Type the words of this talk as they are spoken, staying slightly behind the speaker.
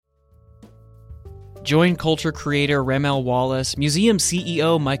Join culture creator Ramel Wallace, museum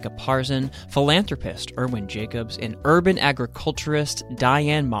CEO Micah Parson, philanthropist Erwin Jacobs, and urban agriculturist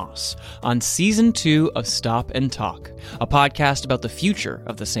Diane Moss on Season 2 of Stop and Talk, a podcast about the future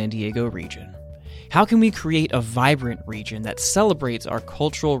of the San Diego region. How can we create a vibrant region that celebrates our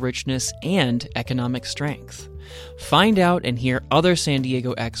cultural richness and economic strength? Find out and hear other San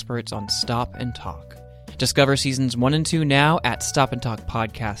Diego experts on Stop and Talk. Discover Seasons 1 and 2 now at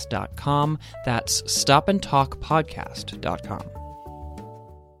stopandtalkpodcast.com. That's stopandtalkpodcast.com.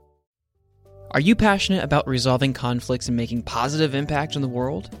 Are you passionate about resolving conflicts and making positive impact in the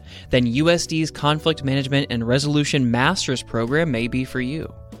world? Then USD's Conflict Management and Resolution Master's Program may be for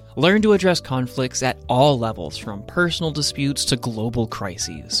you. Learn to address conflicts at all levels, from personal disputes to global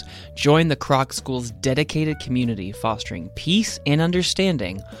crises. Join the Kroc School's dedicated community fostering peace and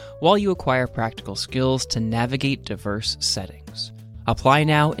understanding while you acquire practical skills to navigate diverse settings. Apply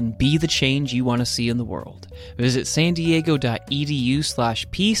now and be the change you want to see in the world. Visit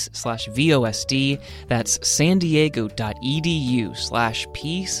sandiego.edu/peace/VOSD. That's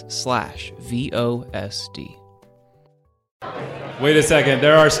sandiego.edu/peace/VOSD. Wait a second,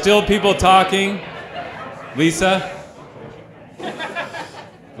 there are still people talking. Lisa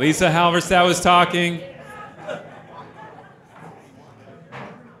Halverstad was talking.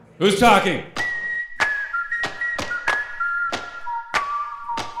 Who's talking?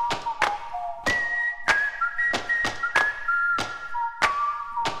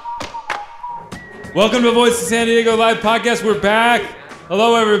 Welcome to Voice of San Diego Live Podcast. We're back.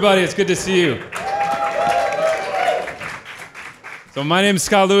 Hello, everybody. It's good to see you. So my name is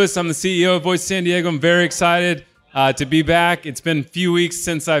Scott Lewis. I'm the CEO of Voice San Diego. I'm very excited to be back. It's been a few weeks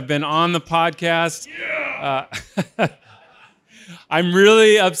since I've been on the podcast. I'm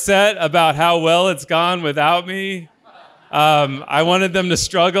really upset about how well it's gone without me. I wanted them to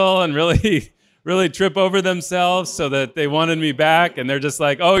struggle and really trip over themselves so that they wanted me back. And they're just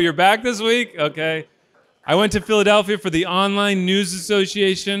like, oh, you're back this week? Okay. I went to Philadelphia for the Online News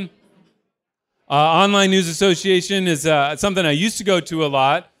Association. Online News Association is something I used to go to a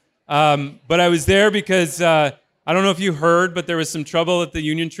lot, but I was there because I don't know if you heard, but there was some trouble at the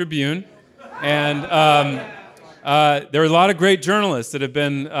Union Tribune, and there were a lot of great journalists that have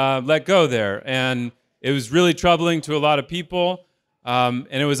been let go there, and it was really troubling to a lot of people, and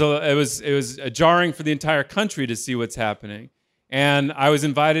it was jarring for the entire country to see what's happening. And I was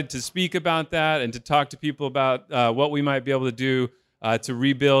invited to speak about that and to talk to people about what we might be able to do to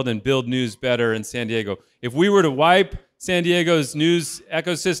rebuild and build news better in San Diego. If we were to wipe San Diego's news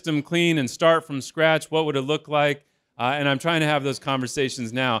ecosystem clean and start from scratch, what would it look like? And I'm trying to have those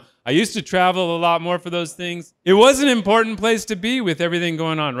conversations now. I used to travel a lot more for those things. It was an important place to be with everything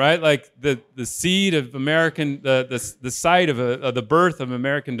going on, right? Like the seed of American, the site of the birth of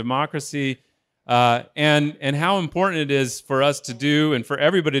American democracy, and how important it is for us to do and for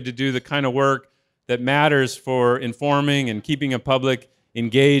everybody to do the kind of work that matters for informing and keeping a public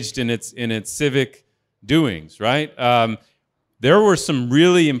engaged in its civic doings, right? There were some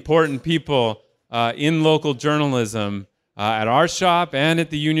really important people in local journalism at our shop and at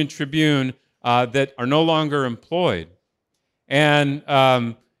the Union Tribune that are no longer employed. And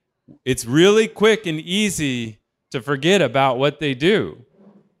it's really quick and easy to forget about what they do,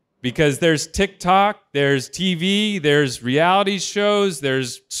 because there's TikTok, there's TV, there's reality shows,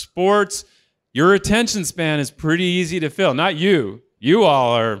 there's sports. Your attention span is pretty easy to fill. Not you. You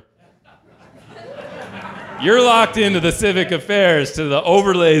all are. You're locked into the civic affairs, to the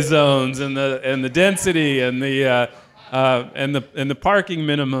overlay zones and the density and the parking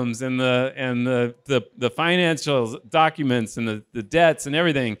minimums and the financial documents and the debts and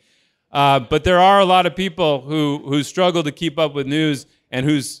everything. But there are a lot of people who struggle to keep up with news and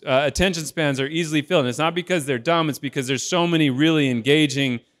whose attention spans are easily filled. And it's not because they're dumb. It's because there's so many really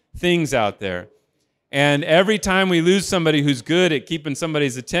engaging things out there. And every time we lose somebody who's good at keeping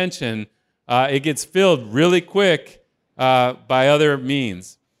somebody's attention, it gets filled really quick by other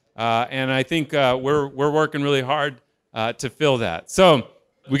means. And I think we're working really hard to fill that. So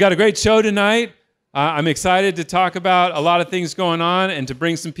we got a great show tonight. I'm excited to talk about a lot of things going on and to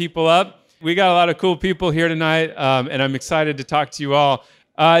bring some people up. We got a lot of cool people here tonight, and I'm excited to talk to you all.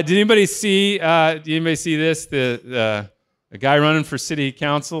 Did anybody see this? The guy running for city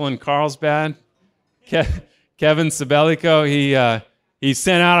council in Carlsbad, Kevin Sabellico, he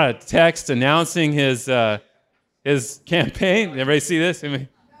sent out a text announcing his campaign. Everybody see this?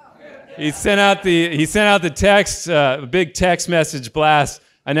 He sent out the text, a big text message blast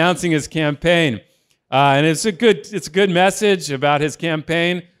announcing his campaign, and it's a good message about his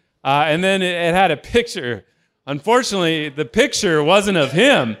campaign. And then it had a picture. Unfortunately, the picture wasn't of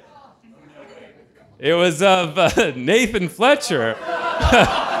him. It was of Nathan Fletcher.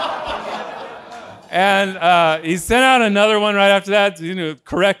 And he sent out another one right after that,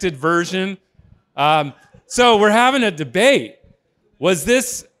 corrected version. So we're having a debate. Was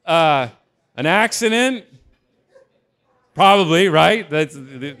this an accident? Probably, right? That's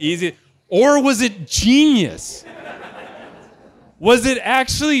easy. Or was it genius? Was it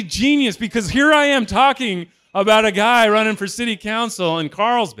actually genius? Because here I am talking about a guy running for city council in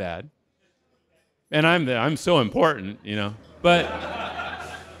Carlsbad. And I'm so important, But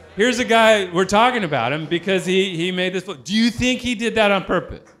here's a guy, we're talking about him because he made this vote. Do you think he did that on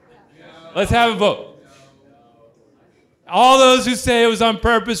purpose? Let's have a vote. All those who say it was on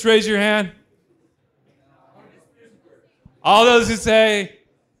purpose, raise your hand. All those who say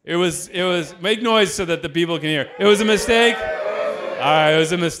it was, make noise so that the people can hear. It was a mistake? All right, it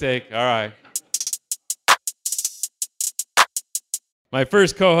was a mistake. All right. My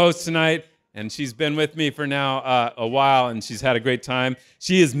first co-host tonight, and she's been with me for now a while, and she's had a great time.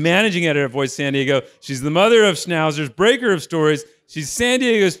 She is managing editor of Voice San Diego. She's the mother of schnauzers, breaker of stories. She's San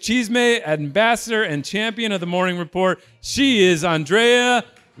Diego's Chisme ambassador and champion of the Morning Report. She is Andrea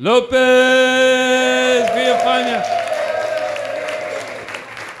Lopez Villafaña.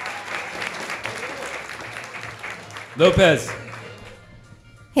 Lopez.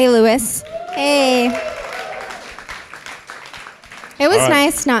 Hey, Louis. Hey. It was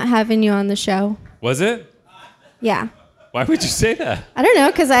nice not having you on the show. Was it? Yeah. Why would you say that? I don't know,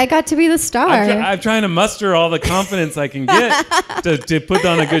 because I got to be the star. I'm trying to muster all the confidence I can get to put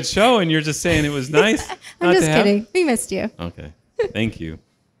on a good show, and you're just saying it was nice. I'm just kidding. We missed you. Okay. Thank you.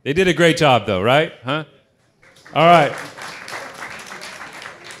 They did a great job, though, right? Huh? All right.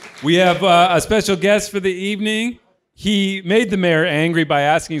 We have a special guest for the evening. He made the mayor angry by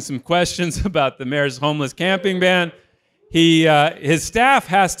asking some questions about the mayor's homeless camping ban. His staff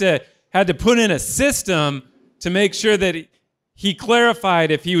had to put in a system to make sure that he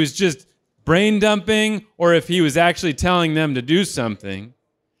clarified if he was just brain dumping or if he was actually telling them to do something.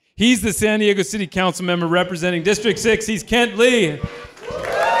 He's the San Diego City Council member representing District 6. He's Kent Lee.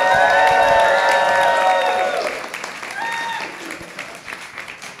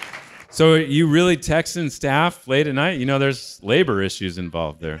 So you really texting staff late at night? There's labor issues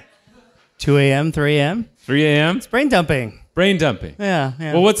involved there. 2 a.m., 3 a.m.? 3 a.m.? It's brain dumping. Brain dumping. Yeah.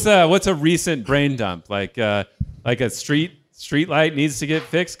 Well, what's a recent brain dump? Like a street light needs to get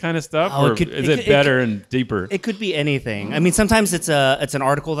fixed kind of stuff? Oh, or is it better and deeper? It could be anything. I mean, sometimes it's an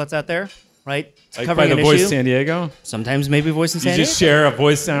article that's out there, right? It's like covering by the an Voice issue. San Diego? Sometimes maybe Voice in San Diego. You just share a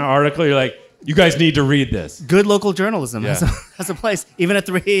Voice San article. You're like, you guys need to read this. Good local journalism has a place, even at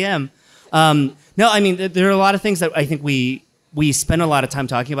 3 a.m. No, I mean, there are a lot of things that I think we spend a lot of time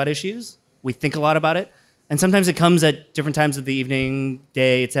talking about issues. We think a lot about it. And sometimes it comes at different times of the evening,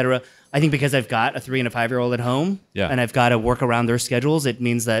 day, etc. I think because I've got a 3 and a 5-year-old at home, and I've got to work around their schedules, it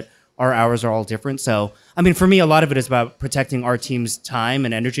means that our hours are all different. So, I mean, for me, a lot of it is about protecting our team's time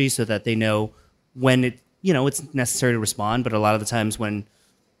and energy so that they know when it's necessary to respond, but a lot of the times when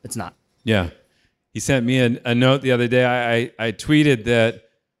it's not. Yeah. He sent me a note the other day. I tweeted that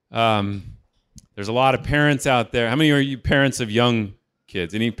there's a lot of parents out there. How many are you parents of young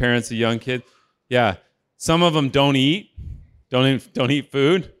kids? Any parents of young kids? Yeah. Some of them don't eat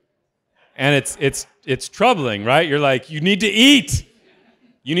food, and it's troubling, right? You're like, you need to eat.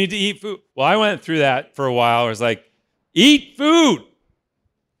 You need to eat food. Well, I went through that for a while. I was like, eat food,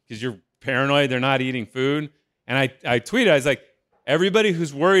 because you're paranoid they're not eating food. And I tweeted, I was like, everybody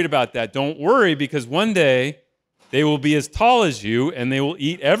who's worried about that, don't worry, because one day they will be as tall as you, and they will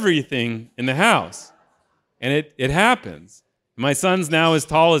eat everything in the house. And it happens. My son's now as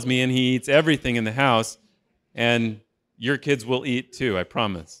tall as me, and he eats everything in the house. And your kids will eat too, I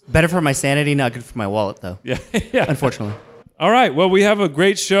promise. Better for my sanity, not good for my wallet, though. Yeah. Unfortunately. All right. Well, we have a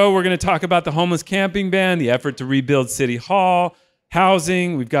great show. We're going to talk about the homeless camping ban, the effort to rebuild City Hall,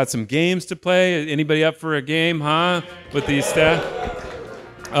 housing. We've got some games to play. Anybody up for a game, huh? With these staff?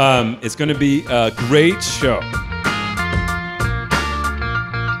 It's going to be a great show.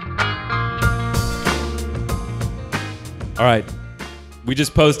 All right. We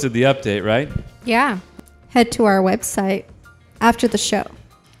just posted the update, right? Yeah. Head to our website after the show.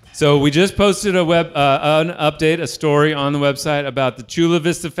 So we just posted an update, a story on the website about the Chula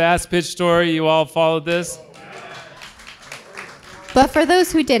Vista Fast Pitch story. You all followed this? But for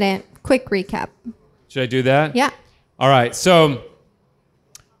those who didn't, quick recap. Should I do that? Yeah. All right. So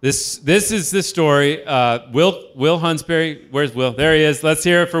this is the story. Will Hunsberry. Where's Will? There he is. Let's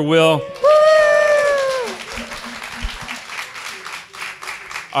hear it for Will. Woo!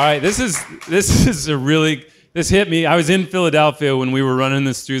 All right, this is a really this hit me. I was in Philadelphia when we were running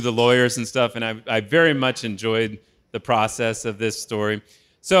this through the lawyers and stuff, and I very much enjoyed the process of this story.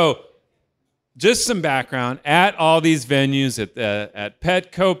 So just some background. At all these venues, at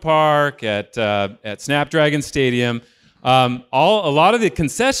Petco Park, at Snapdragon Stadium, a lot of the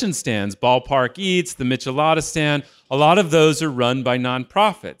concession stands, Ballpark Eats, the Michelada stand, a lot of those are run by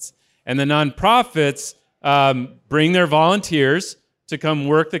nonprofits. And the nonprofits bring their volunteers to come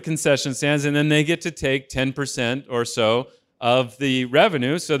work the concession stands, and then they get to take 10% or so of the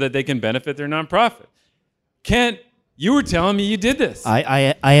revenue so that they can benefit their nonprofit. Kent, you were telling me you did this.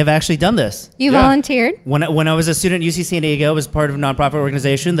 I have actually done this. You volunteered? When I was a student at UC San Diego, I was part of a nonprofit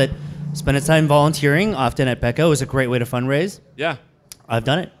organization that spent its time volunteering, often at Petco. It was a great way to fundraise. Yeah. I've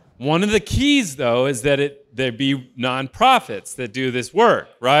done it. One of the keys, though, is that there be nonprofits that do this work,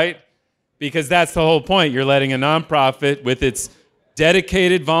 right? Because that's the whole point. You're letting a nonprofit with its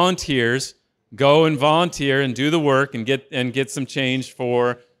dedicated volunteers go and volunteer and do the work and get some change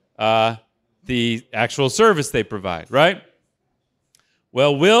for the actual service they provide, right?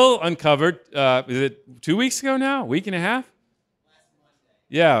 Well, Will uncovered, is it 2 weeks ago now? A week and a half?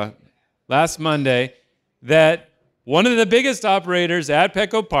 Last Monday, that one of the biggest operators at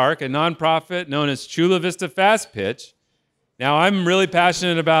Petco Park, a nonprofit known as Chula Vista Fast Pitch. Now, I'm really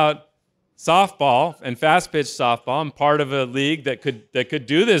passionate about softball and fast pitch softball. I'm part of a league that could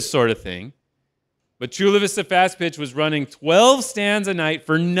do this sort of thing. But Chula Vista Fast Pitch was running 12 stands a night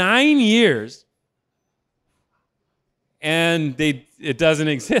for 9 years, and it doesn't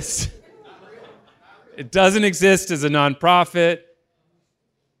exist. It doesn't exist as a nonprofit.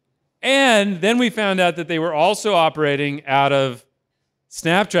 And then we found out that they were also operating out of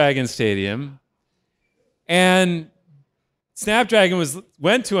Snapdragon Stadium, and Snapdragon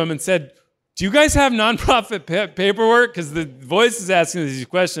went to him and said, "Do you guys have nonprofit paperwork?" Because the voice is asking these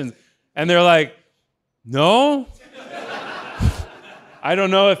questions, and they're like, "No." I don't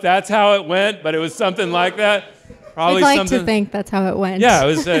know if that's how it went, but it was something like that. Probably I'd like something. to think that's how it went. Yeah, it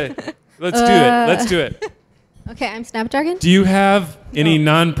was. Let's do it. Okay, I'm Snapdragon. Do you have any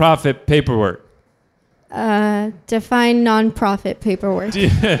nonprofit paperwork? Define nonprofit paperwork.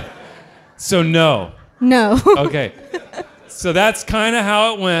 So no. No. Okay. So that's kind of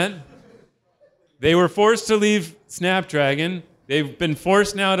how it went. They were forced to leave Snapdragon. They've been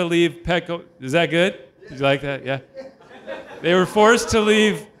forced now to leave Petco. Is that good? Did you like that? Yeah. They were forced to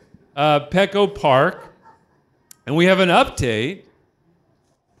leave Petco Park. And we have an update.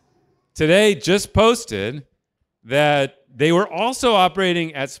 Today just posted that they were also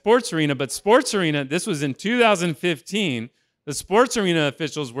operating at Sports Arena, but Sports Arena, this was in 2015, the Sports Arena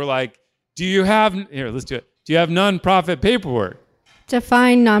officials were like, do you have nonprofit paperwork?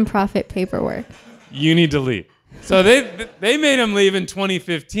 Define nonprofit paperwork. You need to leave. So they made him leave in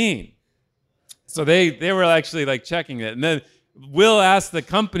 2015. So they were actually like checking it. And then Will asked the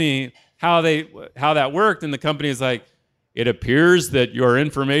company how that worked, and the company is like, it appears that your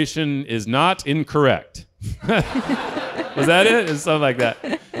information is not incorrect. Was that it? It's something like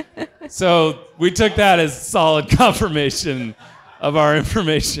that. So we took that as solid confirmation of our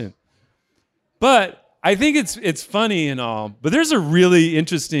information. But I think it's funny and all, but there's a really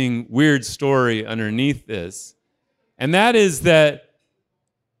interesting, weird story underneath this. And that is that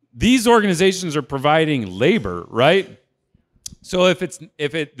these organizations are providing labor, right? So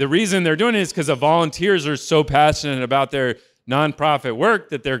the reason they're doing it is because the volunteers are so passionate about their nonprofit work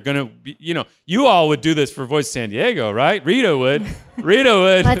that they're going to be, you all would do this for Voice San Diego, right? Rita would.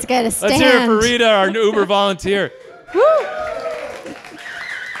 Let's get a stand. Let's hear it for Rita, our Uber volunteer. Woo!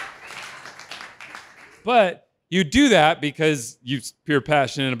 But you do that because you're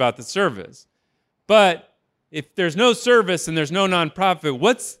passionate about the service. But if there's no service and there's no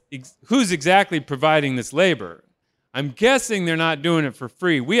nonprofit, who's exactly providing this labor? I'm guessing they're not doing it for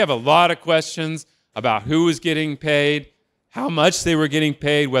free. We have a lot of questions about who was getting paid, how much they were getting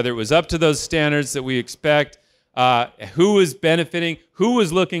paid, whether it was up to those standards that we expect, who was benefiting, who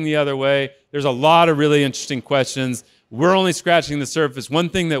was looking the other way. There's a lot of really interesting questions. We're only scratching the surface. One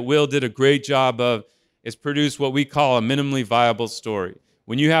thing that Will did a great job of is produce what we call a minimally viable story.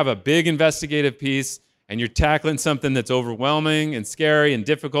 When you have a big investigative piece and you're tackling something that's overwhelming and scary and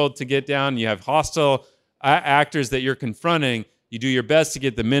difficult to get down, you have hostile actors that you're confronting, you do your best to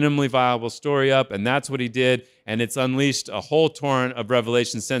get the minimally viable story up, and that's what he did, and it's unleashed a whole torrent of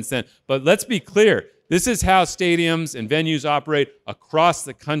revelation since then. But let's be clear, this is how stadiums and venues operate across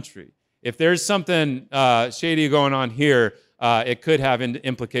the country. If there's something shady going on here, it could have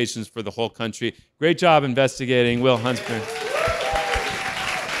implications for the whole country. Great job investigating, Will Huntsman.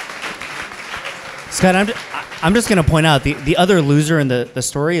 Scott, I'm just going to point out the other loser in the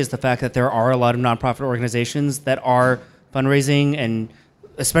story is the fact that there are a lot of nonprofit organizations that are fundraising and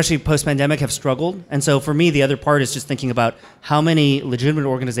especially post-pandemic have struggled. And so for me, the other part is just thinking about how many legitimate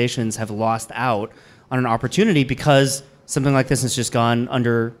organizations have lost out on an opportunity because something like this has just gone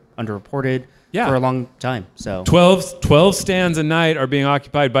underreported for a long time. So 12 stands a night are being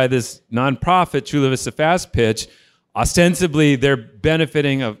occupied by this nonprofit Chula Vista Fast Pitch. Ostensibly, they're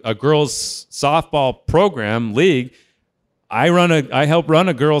benefiting a girls' softball program league. I help run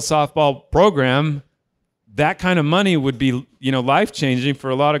a girls' softball program. That kind of money would be, life-changing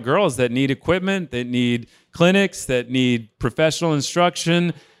for a lot of girls that need equipment, that need clinics, that need professional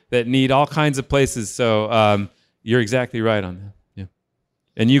instruction, that need all kinds of places. So you're exactly right on that. Yeah,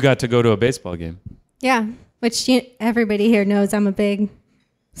 and you got to go to a baseball game. Yeah, which everybody here knows I'm a big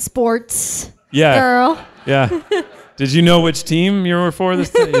sports girl. Yeah. Did you know which team you were for this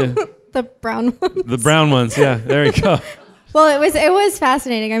day? Yeah. The brown ones. The brown ones, yeah. There you go. Well, it was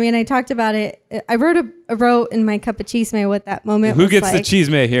fascinating. I mean, I talked about it. I wrote in my cup of chisme what that moment was like. Who gets the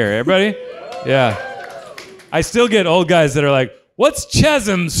chisme here? Everybody? Yeah. I still get old guys that are like, what's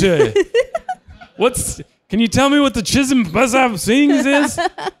chasm? Can you tell me what the chism things is?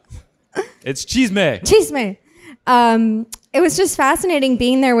 It's chisme. Chisme. It was just fascinating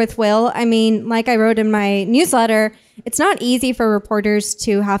being there with Will. I mean, like I wrote in my newsletter, it's not easy for reporters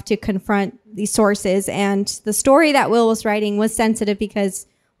to have to confront these sources. And the story that Will was writing was sensitive because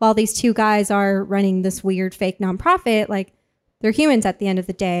while these two guys are running this weird fake nonprofit, like they're humans at the end of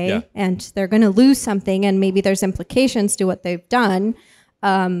the day and they're going to lose something and maybe there's implications to what they've done.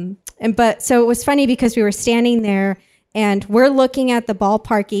 So it was funny because we were standing there and we're looking at the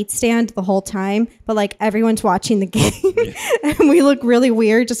ballpark gate stand the whole time, but like everyone's watching the game and we look really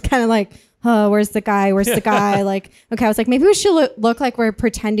weird, just kind of like, oh, where's the guy? Like, okay, I was like, maybe we should look like we're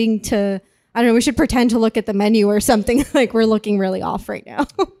pretending to, I don't know, we should pretend to look at the menu or something. Like we're looking really off right now.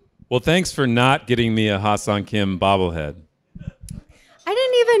 Well, thanks for not getting me a Ha-Sung Kim bobblehead. I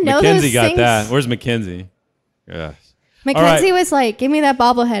didn't even know Mackenzie those got things. that. Where's Mackenzie? Yeah. Mackenzie was like, give me that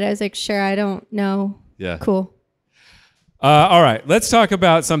bobblehead. I was like, sure, I don't know. Yeah. Cool. All right, let's talk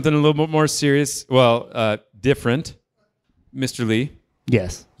about something a little bit more serious. Well, different. Mr. Lee.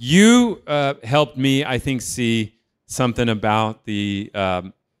 Yes. You helped me, I think, see something about the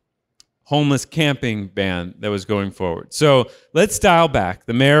homeless camping ban that was going forward. So let's dial back.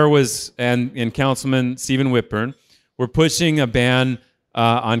 The mayor and Councilman Stephen Whitburn were pushing a ban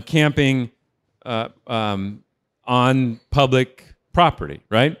on camping on public property,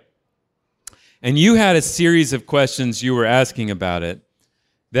 right? And you had a series of questions you were asking about it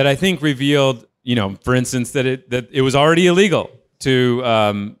that I think revealed, for instance, that it was already illegal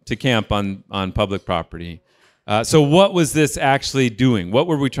to camp on public property. So what was this actually doing? What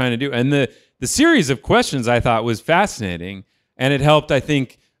were we trying to do? And the series of questions I thought was fascinating, and it helped, I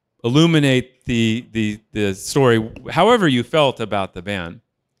think, illuminate the story, however you felt about the ban.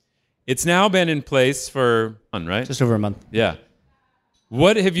 It's now been in place for, right? Just over a month. Yeah.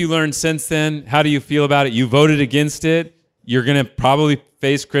 What have you learned since then? How do you feel about it? You voted against it. You're going to probably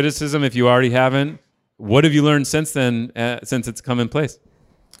face criticism if you already haven't. What have you learned since then, since it's come in place?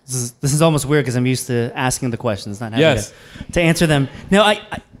 This is almost weird because I'm used to asking the questions, not having to answer them. No,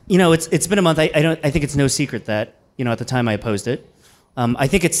 it's been a month. I think it's no secret that at the time I opposed it. I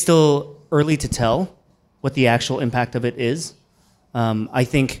think it's still early to tell what the actual impact of it is. I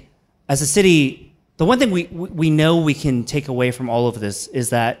think as a city, the one thing we know we can take away from all of this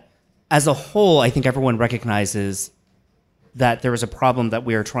is that as a whole, I think everyone recognizes that there is a problem that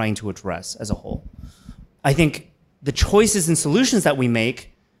we are trying to address as a whole. I think the choices and solutions that we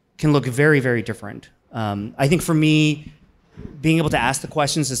make can look very, very different. I think for me, being able to ask the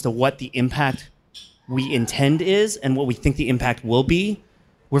questions as to what the impact we intend is and what we think the impact will be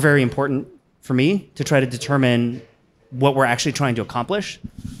were very important for me to try to determine what we're actually trying to accomplish.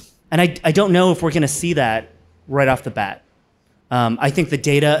 And I don't know if we're going to see that right off the bat. I think the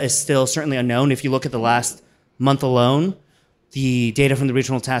data is still certainly unknown. If you look at the last month alone, the data from the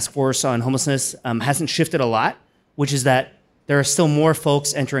Regional Task Force on Homelessness hasn't shifted a lot, which is that there are still more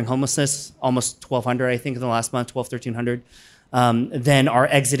folks entering homelessness, almost 1,200, I think, in the last month, 1,300, than are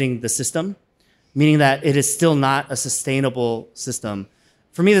exiting the system, meaning that it is still not a sustainable system.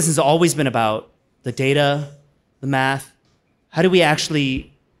 For me, this has always been about the data, the math. How do we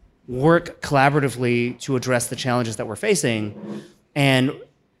actually work collaboratively to address the challenges that we're facing and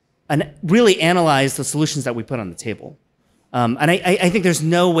really analyze the solutions that we put on the table? And I think there's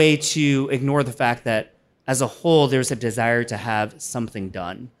no way to ignore the fact that as a whole, there's a desire to have something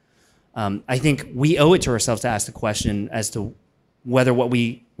done. I think we owe it to ourselves to ask the question as to whether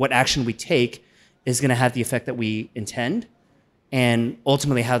what action we take is going to have the effect that we intend, and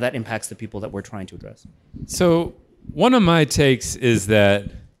ultimately how that impacts the people that we're trying to address. So one of my takes is that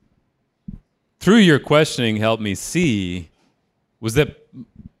through your questioning helped me see was that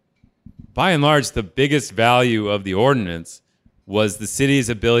by and large, the biggest value of the ordinance was the city's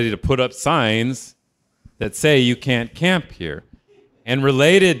ability to put up signs that say you can't camp here. And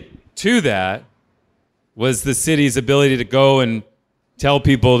related to that was the city's ability to go and tell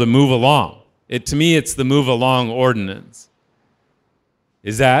people to move along. To me, it's the move along ordinance.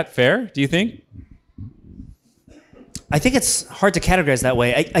 Is that fair, do you think? I think it's hard to categorize that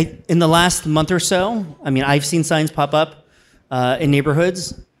way. In the last month or so, I've seen signs pop up in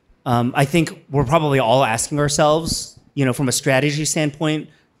neighborhoods. I think we're probably all asking ourselves, from a strategy standpoint,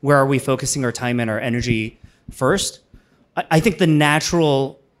 where are we focusing our time and our energy first? I think the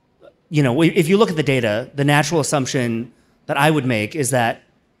natural, if you look at the data, the natural assumption that I would make is that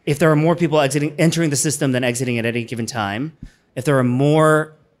if there are more people entering the system than exiting at any given time, if there are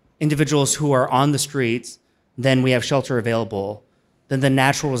more individuals who are on the streets than we have shelter available, then the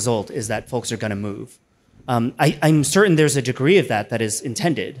natural result is that folks are going to move. I'm certain there's a degree of that is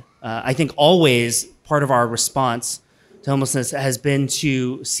intended. I think always part of our response to homelessness has been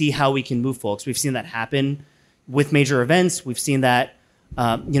to see how we can move folks. We've seen that happen with major events. We've seen that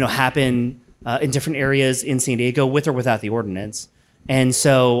happen in different areas in San Diego with or without the ordinance. And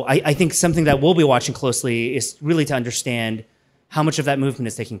so I think something that we'll be watching closely is really to understand how much of that movement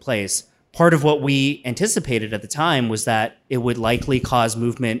is taking place. Part of what we anticipated at the time was that it would likely cause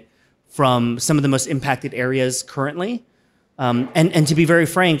movement from some of the most impacted areas currently. And to be very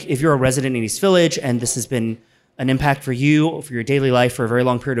frank, if you're a resident in East Village and this has been an impact for you, for your daily life for a very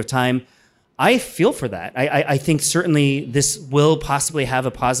long period of time, I feel for that. I think certainly this will possibly have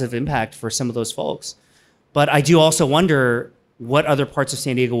a positive impact for some of those folks. But I do also wonder what other parts of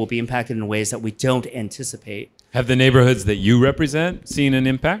San Diego will be impacted in ways that we don't anticipate. Have the neighborhoods that you represent seen an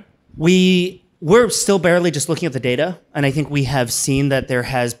impact? We're still barely just looking at the data, and I think we have seen that there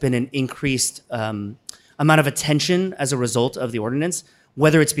has been an increased amount of attention as a result of the ordinance,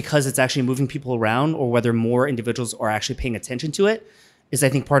 whether it's because it's actually moving people around or whether more individuals are actually paying attention to it, is I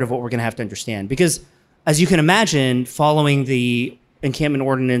think part of what we're going to have to understand. Because as you can imagine, following the encampment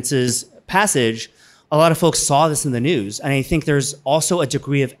ordinance's passage, a lot of folks saw this in the news, and I think there's also a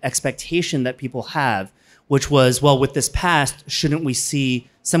degree of expectation that people have, which was, well, with this passed, shouldn't we see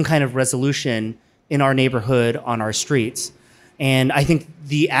some kind of resolution in our neighborhood, on our streets? And I think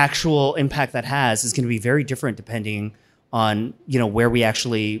the actual impact that has is going to be very different depending on, where we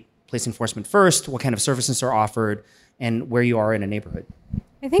actually place enforcement first, what kind of services are offered, and where you are in a neighborhood.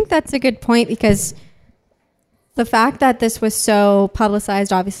 I think that's a good point, because the fact that this was so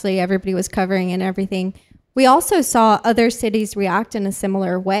publicized, obviously everybody was covering and everything, we also saw other cities react in a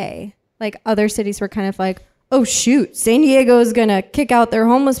similar way. Like other cities were kind of like, oh shoot, San Diego is going to kick out their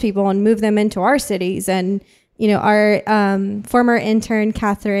homeless people and move them into our cities. And, our former intern,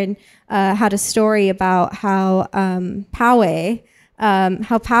 Catherine, had a story about how Poway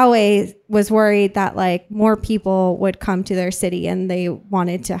was worried that more people would come to their city, and they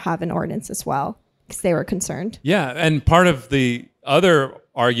wanted to have an ordinance as well because they were concerned. Yeah, and part of the other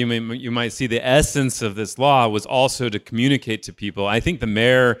argument you might see, the essence of this law was also to communicate to people. I think the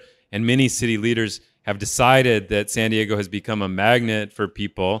mayor and many city leaders have decided that San Diego has become a magnet for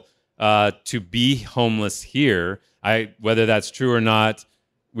people to be homeless here. Whether that's true or not,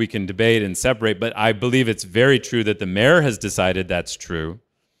 we can debate and separate, but I believe it's very true that the mayor has decided that's true,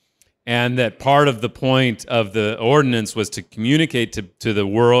 and that part of the point of the ordinance was to communicate to the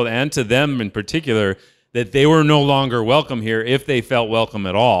world and to them in particular that they were no longer welcome here if they felt welcome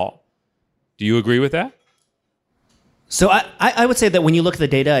at all. Do you agree with that? So I would say that when you look at the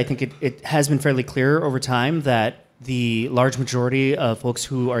data, I think it has been fairly clear over time that the large majority of folks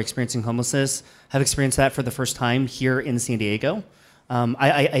who are experiencing homelessness have experienced that for the first time here in San Diego.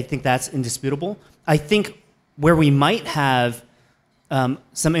 I think that's indisputable. I think where we might have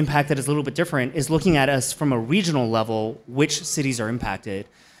some impact that is a little bit different is looking at us from a regional level, which cities are impacted.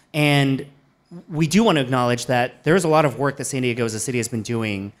 And we do want to acknowledge that there is a lot of work that San Diego as a city has been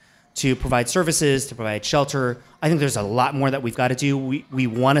doing to provide services, to provide shelter. I think there's a lot more that we've got to do. We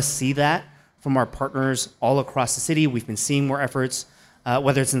want to see that from our partners all across the city. We've been seeing more efforts,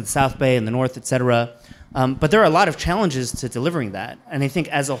 whether it's in the South Bay, in the North, et cetera. But there are a lot of challenges to delivering that. And I think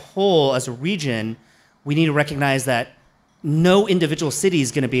as a whole, as a region, we need to recognize that no individual city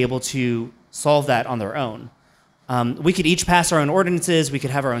is going to be able to solve that on their own. We could each pass our own ordinances, we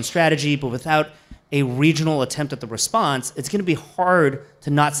could have our own strategy, but without a regional attempt at the response, it's going to be hard to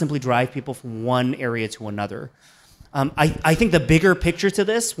not simply drive people from one area to another. I think the bigger picture to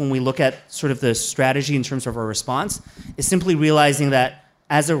this, when we look at sort of the strategy in terms of our response, is simply realizing that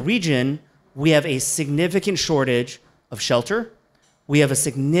as a region, we have a significant shortage of shelter. We have a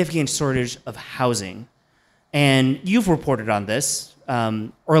significant shortage of housing. And you've reported on this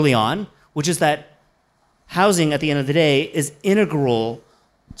early on, which is that housing, at the end of the day, is integral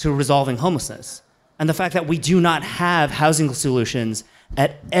to resolving homelessness. And the fact that we do not have housing solutions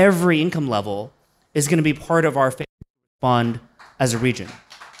at every income level is going to be part of our fund as a region.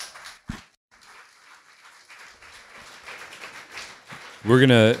 We're going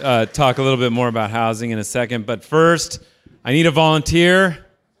to talk a little bit more about housing in a second, but first, I need a volunteer.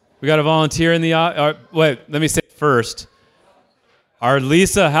 We got a volunteer in the wait, let me say first. Our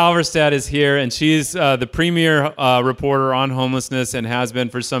Lisa Halverstad is here, and she's the premier reporter on homelessness and has been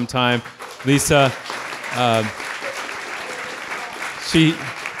for some time. Lisa,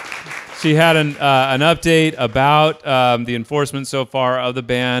 she had an update about the enforcement so far of the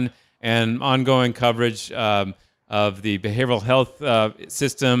ban and ongoing coverage of the behavioral health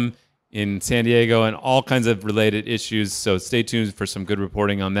system in San Diego and all kinds of related issues. So stay tuned for some good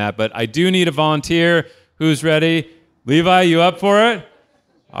reporting on that. But I do need a volunteer. Who's ready? Levi, you up for it?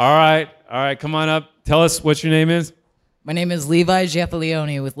 All right, come on up. Tell us what your name is. My name is Levi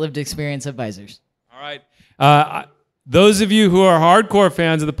Giaffalione with Lived Experience Advisors. All right. Those of you who are hardcore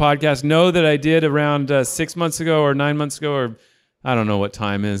fans of the podcast know that I did around 6 months ago or 9 months ago, or I don't know what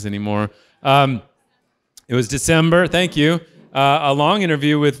time is anymore. It was December, thank you, a long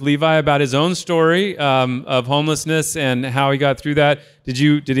interview with Levi about his own story of homelessness and how he got through that.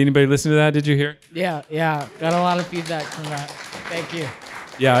 Did anybody listen to that? Did you hear? Yeah, got a lot of feedback from that. Thank you.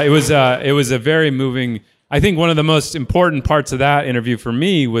 Yeah, it was a very moving. I think one of the most important parts of that interview for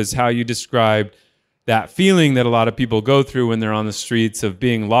me was how you described that feeling that a lot of people go through when they're on the streets of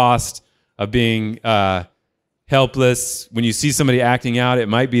being lost, of being helpless. When you see somebody acting out, it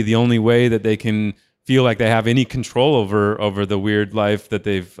might be the only way that they can feel like they have any control over the weird life that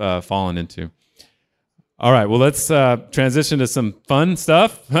they've fallen into. All right, well, let's transition to some fun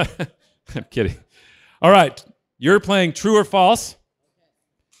stuff. I'm kidding. All right, you're playing true or false.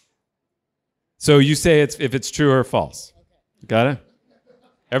 So you say if it's true or false. Got it?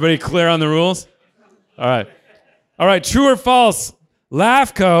 Everybody clear on the rules? All right, true or false,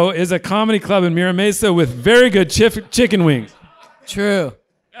 LAFCO is a comedy club in Mira Mesa with very good chicken wings. True.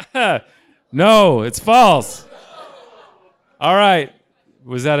 No, it's false. All right.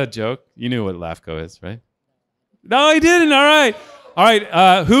 Was that a joke? You knew what LAFCO is, right? No, I didn't. All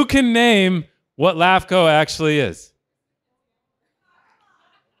right. Who can name what LAFCO actually is?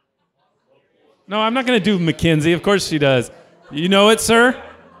 No, I'm not going to do McKinsey. Of course she does. You know it, sir?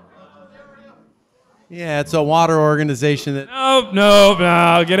 Yeah, it's a water organization that... No,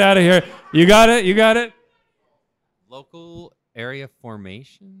 get out of here. You got it? Local Area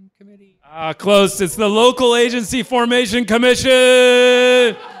Formation Committee? Close. It's the Local Agency Formation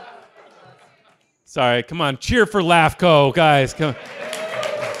Commission. Sorry, come on. Cheer for LAFCO, guys. Come on.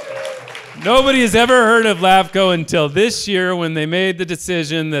 Nobody has ever heard of LAFCO until this year when they made the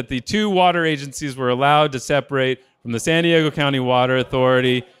decision that the two water agencies were allowed to separate from the San Diego County Water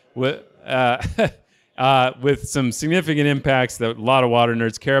Authority with some significant impacts that a lot of water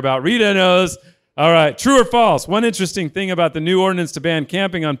nerds care about. Rita knows. All right, true or false? One interesting thing about the new ordinance to ban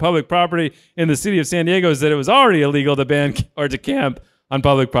camping on public property in the city of San Diego is that it was already illegal to ban or to camp on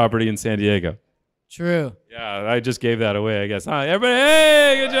public property in San Diego. True. Yeah, I just gave that away, I guess. Hi, everybody,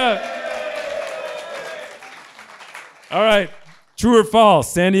 hey, good job. All right, true or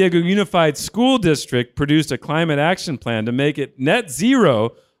false? San Diego Unified School District produced a climate action plan to make it net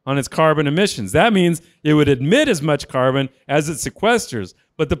zero on its carbon emissions. That means it would emit as much carbon as it sequesters.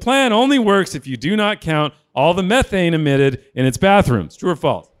 But the plan only works if you do not count all the methane emitted in its bathrooms. True or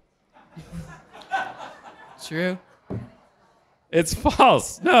false? True. It's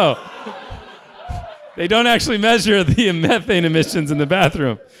false. No. They don't actually measure the methane emissions in the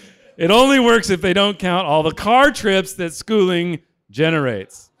bathroom. It only works if they don't count all the car trips that schooling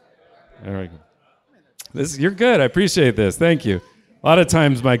generates. There we go. You're good. I appreciate this. Thank you. A lot of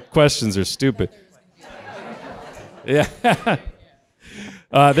times my questions are stupid. Yeah.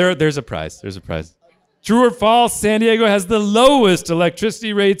 There's a prize. There's a prize. True or false? San Diego has the lowest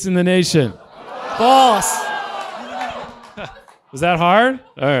electricity rates in the nation. False. Was that hard?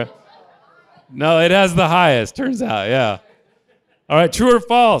 All right. No, it has the highest, turns out. Yeah. All right. True or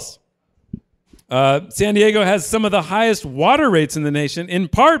false? San Diego has some of the highest water rates in the nation, in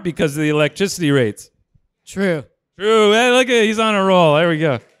part because of the electricity rates. True. True. Hey, look at it. He's on a roll. There we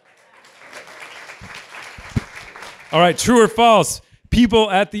go. All right. True or false?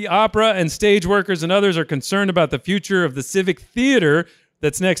 People at the opera and stage workers and others are concerned about the future of the Civic Theater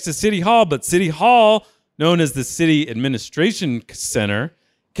that's next to City Hall, but City Hall, known as the City Administration Center,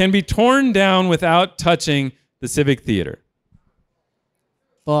 can be torn down without touching the Civic Theater.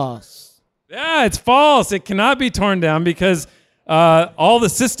 False. Yeah, it's false. It cannot be torn down because all the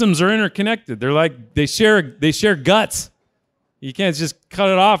systems are interconnected. They're like they share guts. You can't just cut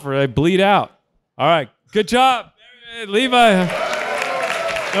it off or they bleed out. All right, good job, Levi.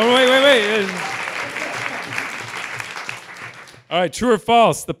 No, wait. All right, true or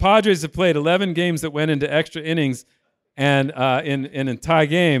false? The Padres have played 11 games that went into extra innings and in a tie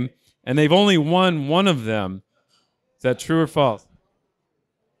game, and they've only won one of them. Is that true or false?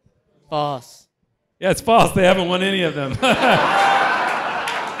 False. Yeah, it's false. They haven't won any of them.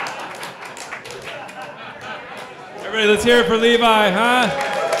 Everybody, let's hear it for Levi, huh?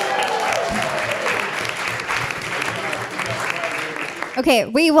 Okay,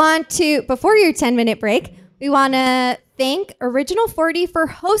 we want to, before your 10-minute break, we want to thank Original 40 for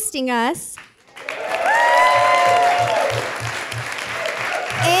hosting us.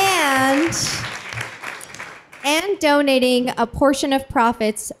 And donating a portion of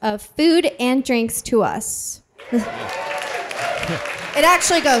profits of food and drinks to us. It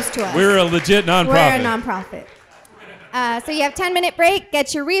actually goes to us. We're a legit nonprofit. We're a nonprofit. So you have 10-minute break,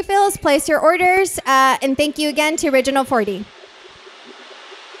 get your refills, place your orders, and thank you again to Original 40.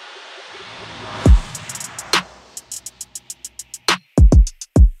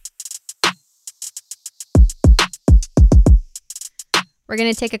 We're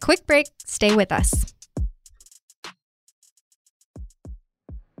going to take a quick break. Stay with us.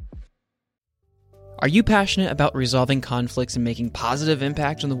 Are you passionate about resolving conflicts and making positive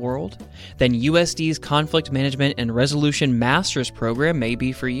impact in the world? Then USD's Conflict Management and Resolution Masters program may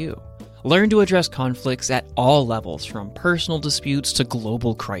be for you. Learn to address conflicts at all levels, from personal disputes to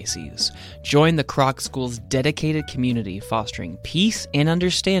global crises. Join the Kroc School's dedicated community fostering peace and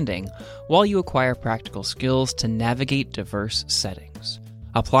understanding while you acquire practical skills to navigate diverse settings.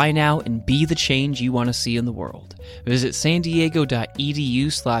 Apply now and be the change you want to see in the world. Visit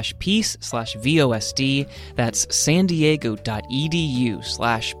sandiego.edu/peace/VOSD. That's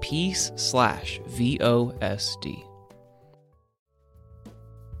sandiego.edu/peace/VOSD.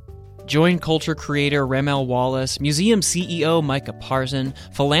 Join culture creator Remel Wallace, museum CEO Micah Parson,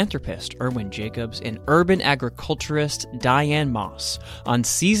 philanthropist Erwin Jacobs, and urban agriculturist Diane Moss on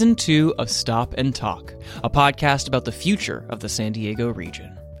Season 2 of Stop and Talk, a podcast about the future of the San Diego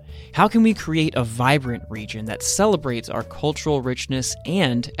region. How can we create a vibrant region that celebrates our cultural richness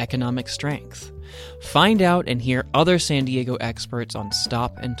and economic strength? Find out and hear other San Diego experts on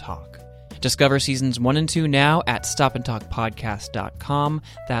Stop and Talk. Discover seasons 1 and 2 now at stopandtalkpodcast.com.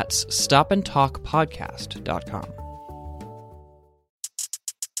 That's stopandtalkpodcast.com.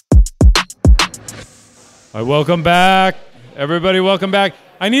 All right, welcome back. Everybody, welcome back.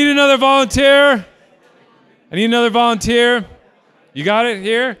 I need another volunteer. You got it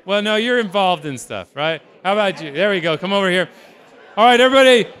here? Well, no, you're involved in stuff, right? How about you? There we go. Come over here. All right,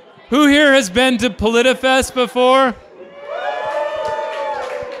 everybody. Who here has been to PolitiFest before?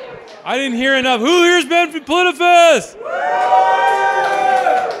 I didn't hear enough. Who here's been for PolitiFest? All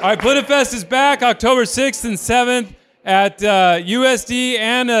right, PolitiFest is back October 6th and 7th at USD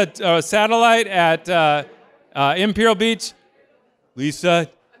and a satellite at Imperial Beach. Lisa,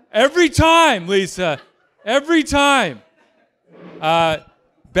 every time. Back,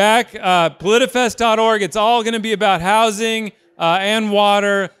 politifest.org. It's all going to be about housing and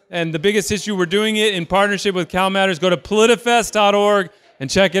water. And the biggest issue, we're doing it in partnership with Cal Matters. Go to politifest.org and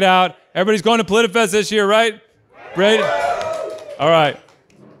check it out. Everybody's going to PolitiFest this year, right? Great. All right.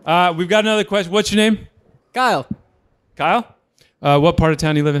 We've got another question. What's your name? Kyle. Kyle? What part of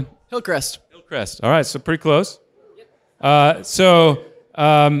town do you live in? Hillcrest. Hillcrest. All right, so pretty close. What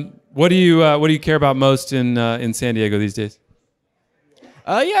do you care about most in San Diego these days?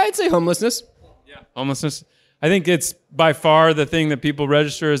 I'd say homelessness. Yeah, homelessness. I think it's by far the thing that people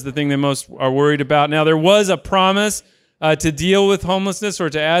register as the thing they most are worried about. Now, there was a promise to deal with homelessness or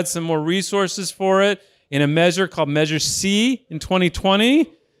to add some more resources for it in a measure called Measure C in 2020.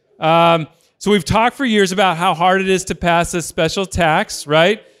 So we've talked for years about how hard it is to pass a special tax,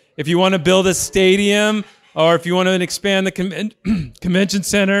 right? If you want to build a stadium or if you want to expand the convention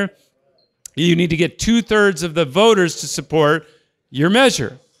center, you need to get 2/3 of the voters to support your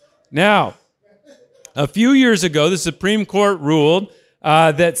measure. Now, a few years ago, the Supreme Court ruled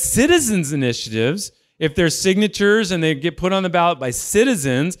that citizens' initiatives, if there's signatures and they get put on the ballot by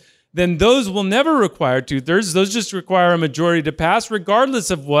citizens, then those will never require 2/3. Those just require a majority to pass,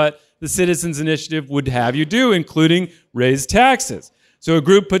 regardless of what the citizens' initiative would have you do, including raise taxes. So a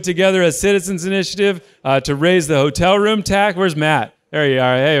group put together a citizens initiative to raise the hotel room tax. Where's Matt? There you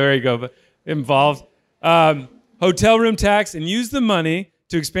are. Hey, there you go. Involved. Hotel room tax, and use the money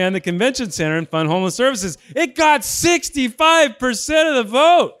to expand the convention center and fund homeless services. It got 65% of the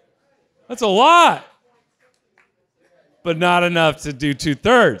vote. That's a lot. But not enough to do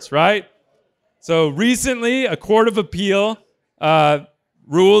 2/3, right? So recently, a court of appeal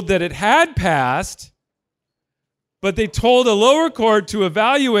ruled that it had passed, but they told a lower court to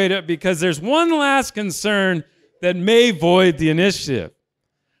evaluate it because there's one last concern that may void the initiative.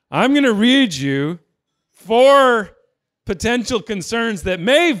 I'm going to read you 4 potential concerns that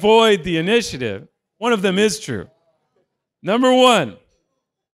may void the initiative. One of them is true. Number 1,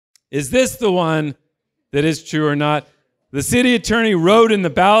 is this the one that is true or not? The city attorney wrote in the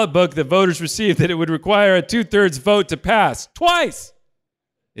ballot book that voters received that it would require a 2/3 vote to pass. Twice.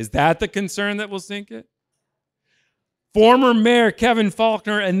 Is that the concern that will sink it? Former Mayor Kevin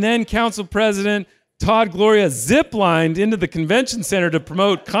Faulkner and then Council President Todd Gloria ziplined into the convention center to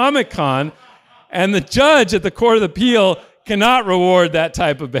promote Comic-Con, and the judge at the Court of Appeal cannot reward that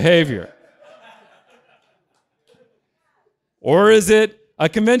type of behavior. Or is it a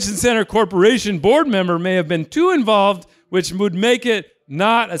convention center corporation board member may have been too involved, which would make it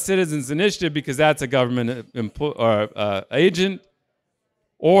not a citizens initiative because that's a government agent?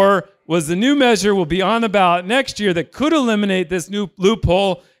 Or was the new measure will be on the ballot next year that could eliminate this new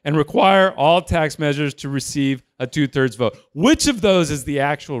loophole and require all tax measures to receive a 2/3 vote? Which of those is the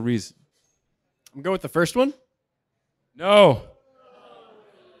actual reason? I'm going with the first one. No.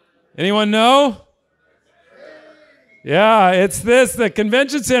 Anyone know? Yeah, it's this. The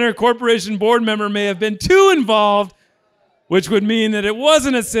convention center corporation board member may have been too involved, which would mean that it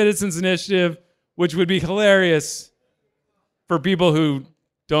wasn't a citizens initiative, which would be hilarious for people who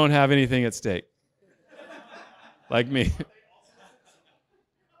don't have anything at stake, like me.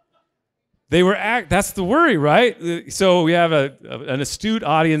 That's the worry, right? So we have an astute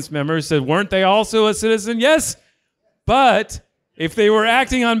audience member who said, weren't they also a citizen? Yes, but if they were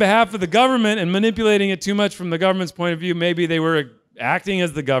acting on behalf of the government and manipulating it too much from the government's point of view, maybe they were acting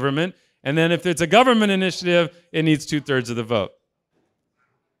as the government. And then if it's a government initiative, it needs 2/3 of the vote.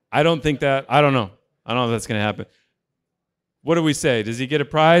 I don't know. I don't know if that's going to happen. What do we say? Does he get a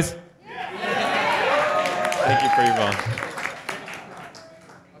prize? Thank you for your volunteer.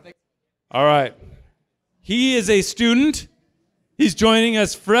 All right. He is a student. He's joining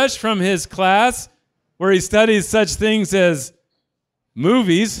us fresh from his class where he studies such things as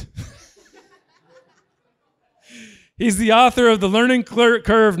movies. He's the author of the Learning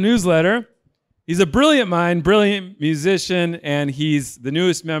Curve newsletter. He's a brilliant mind, brilliant musician, and he's the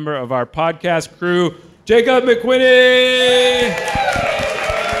newest member of our podcast crew, Jacob McQuinney.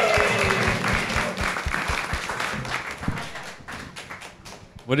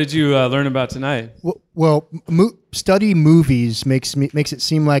 What did you learn about tonight? Well, study movies makes it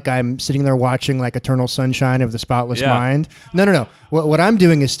seem like I'm sitting there watching like Eternal Sunshine of the Spotless Mind. No. What I'm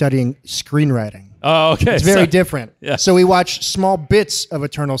doing is studying screenwriting. Oh, okay. It's very different. Yeah. So we watch small bits of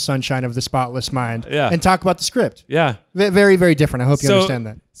Eternal Sunshine of the Spotless Mind and talk about the script. Yeah. Very, very different. I hope you understand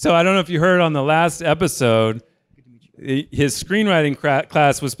that. So I don't know if you heard on the last episode, his screenwriting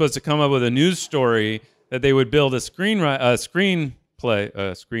class was supposed to come up with a news story that they would build a screenplay.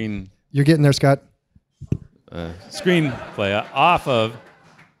 You're getting there, Scott. Screenplay off of.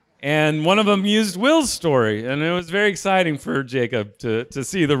 And one of them used Will's story, and it was very exciting for Jacob to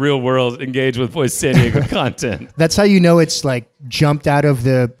see the real world engage with Voice San Diego content. That's how you know it's like jumped out of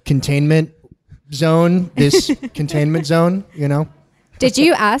the containment zone, this containment zone, you know? Did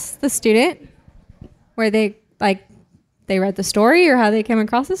you ask the student where they read the story or how they came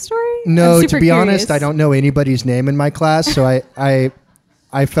across the story? No, to be honest, I don't know anybody's name in my class, so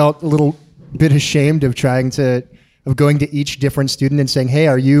I felt a little bit ashamed of going to each different student and saying, "Hey,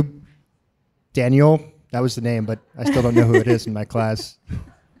 are you Daniel?" That was the name, but I still don't know who it is in my class.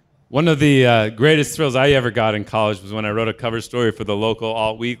 One of the greatest thrills I ever got in college was when I wrote a cover story for the local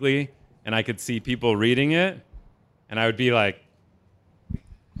alt weekly, and I could see people reading it, and I would be like,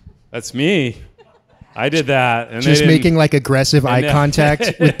 "That's me. I did that." And just making like aggressive eye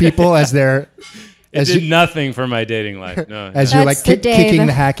contact with people as they're. It did nothing for my dating life. No. As you're like kicking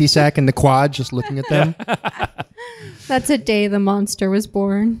the hacky sack in the quad, just looking at them. That's a day the monster was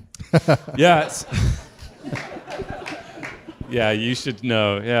born. Yes. Yeah, you should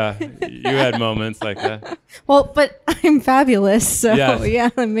know. Yeah, you had moments like that. Well, but I'm fabulous, so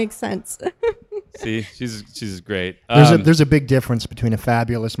yes. that makes sense. See, she's great. There's a big difference between a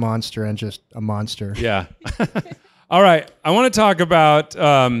fabulous monster and just a monster. Yeah. All right, I want to talk about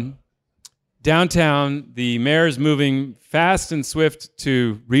downtown, the mayor is moving fast and swift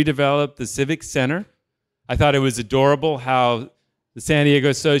to redevelop the Civic Center. I thought it was adorable how the San Diego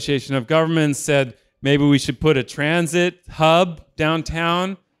Association of Governments said maybe we should put a transit hub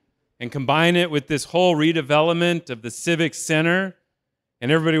downtown and combine it with this whole redevelopment of the Civic Center.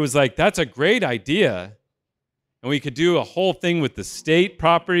 And everybody was like, that's a great idea. And we could do a whole thing with the state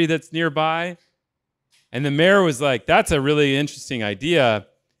property that's nearby. And the mayor was like, that's a really interesting idea.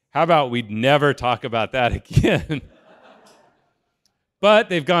 How about we never talk about that again? But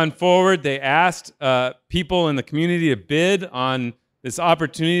they've gone forward. They asked people in the community to bid on this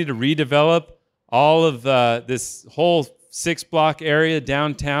opportunity to redevelop all of this whole 6-block area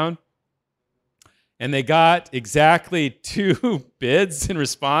downtown. And they got exactly 2 bids in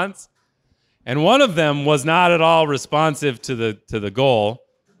response. And one of them was not at all responsive to the goal,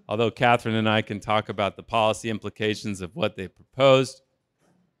 although Catherine and I can talk about the policy implications of what they proposed.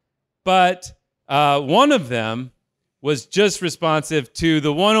 But one of them was just responsive to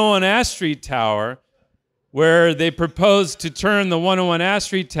the 101 Ash Street Tower, where they proposed to turn the 101 Ash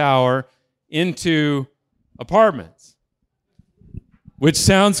Street Tower into apartments, which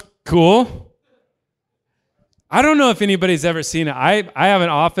sounds cool. I don't know if anybody's ever seen it. I have an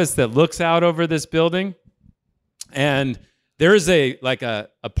office that looks out over this building, and there's a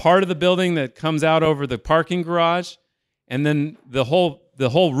part of the building that comes out over the parking garage, and then the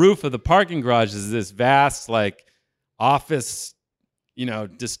whole roof of the parking garage is this vast office,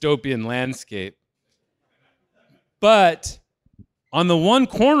 dystopian landscape. But on the one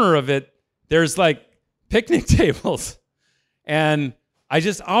corner of it, there's picnic tables, and I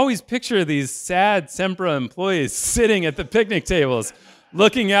just always picture these sad Sempra employees sitting at the picnic tables,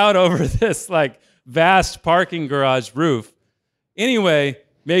 looking out over this vast parking garage roof. Anyway,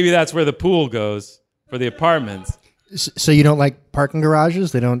 maybe that's where the pool goes for the apartments. So you don't like parking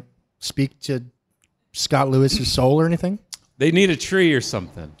garages? They don't speak to Scott Lewis's soul or anything? They need a tree or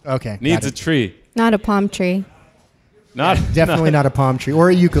something. Okay. Needs a tree. Not a palm tree. Definitely not a palm tree or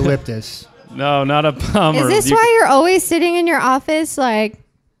a eucalyptus. No, not a palm. Is this why you're always sitting in your office I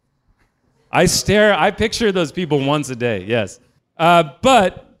picture those people once a day, yes.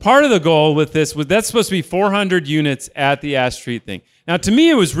 But part of the goal with this was that's supposed to be 400 units at the Ash Street thing. Now, to me,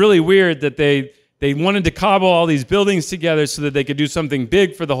 it was really weird that they wanted to cobble all these buildings together so that they could do something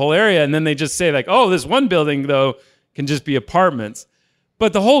big for the whole area, and then they just say this one building, though, can just be apartments.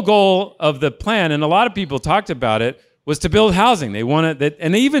 But the whole goal of the plan, and a lot of people talked about it, was to build housing. They wanted that,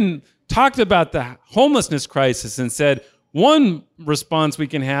 and they even talked about the homelessness crisis and said one response we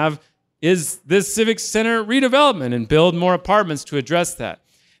can have is this civic center redevelopment and build more apartments to address that.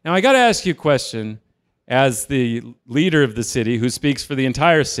 Now, I got to ask you a question as the leader of the city who speaks for the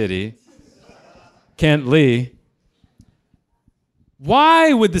entire city, Kent Lee.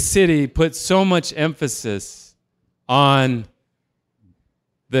 Why would the city put so much emphasis on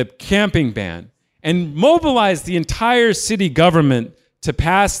the camping ban and mobilize the entire city government to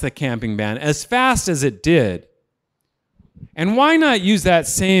pass the camping ban as fast as it did? And why not use that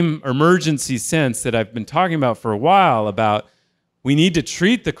same emergency sense that I've been talking about for a while about we need to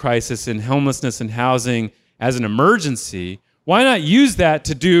treat the crisis in homelessness and housing as an emergency? Why not use that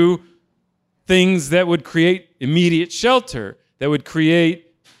to do things that would create immediate shelter, that would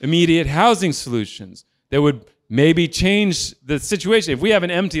create immediate housing solutions, that would maybe change the situation? If we have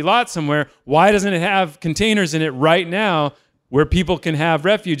an empty lot somewhere, why doesn't it have containers in it right now where people can have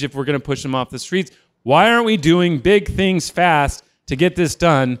refuge if we're going to push them off the streets? Why aren't we doing big things fast to get this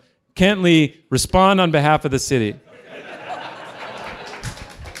done? Kent Lee, respond on behalf of the city.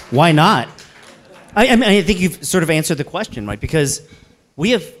 Why not? I think you've sort of answered the question, right? Because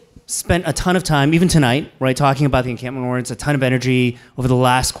we have spent a ton of time, even tonight, right, talking about the encampment ordinance, a ton of energy over the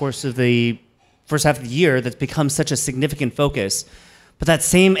last course of the first half of the year that's become such a significant focus. But that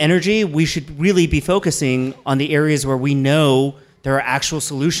same energy, we should really be focusing on the areas where we know there are actual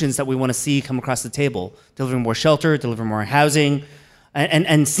solutions that we want to see come across the table. Delivering more shelter, delivering more housing,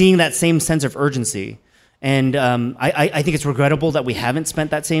 and seeing that same sense of urgency. And I think it's regrettable that we haven't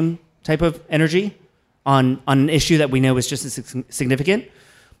spent that same type of energy on an issue that we know is just as significant.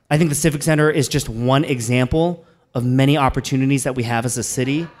 I think the Civic Center is just one example of many opportunities that we have as a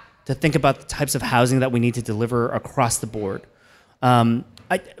city to think about the types of housing that we need to deliver across the board.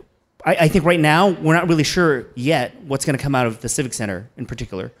 I think right now we're not really sure yet what's going to come out of the Civic Center in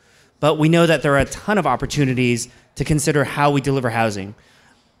particular, but we know that there are a ton of opportunities to consider how we deliver housing.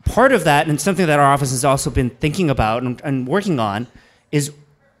 Part of that, and something that our office has also been thinking about and working on, is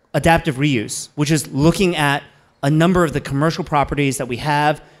adaptive reuse, which is looking at a number of the commercial properties that we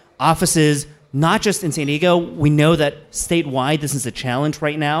have, offices, not just in San Diego. We know that statewide, this is a challenge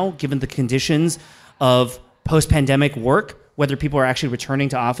right now, given the conditions of post-pandemic work, whether people are actually returning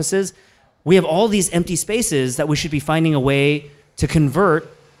to offices. We have all these empty spaces that we should be finding a way to convert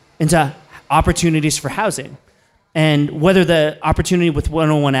into opportunities for housing. And whether the opportunity with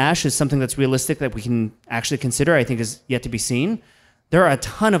 101 Ash is something that's realistic that we can actually consider, I think is yet to be seen. There are a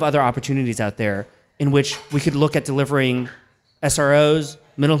ton of other opportunities out there in which we could look at delivering SROs,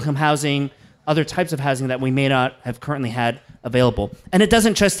 middle-income housing, other types of housing that we may not have currently had available. And it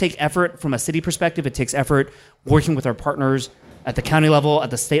doesn't just take effort from a city perspective. It takes effort working with our partners at the county level, at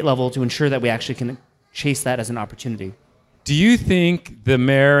the state level, to ensure that we actually can chase that as an opportunity. Do you think the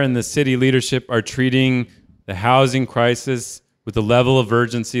mayor and the city leadership are treating the housing crisis with the level of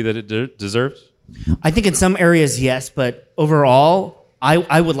urgency that it deserves? I think in some areas, yes, but overall,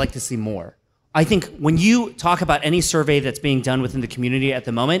 I would like to see more. I think when you talk about any survey that's being done within the community at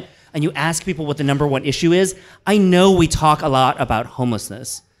the moment, and you ask people what the number one issue is, I know we talk a lot about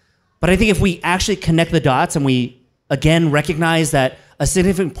homelessness. But I think if we actually connect the dots and we, again, recognize that a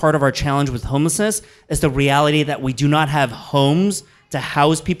significant part of our challenge with homelessness is the reality that we do not have homes to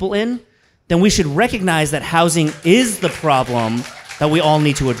house people in, then we should recognize that housing is the problem that we all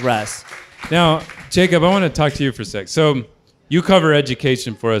need to address. Now, Jacob, I want to talk to you for a sec. So you cover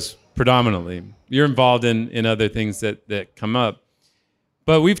education for us predominantly. You're involved in other things that come up.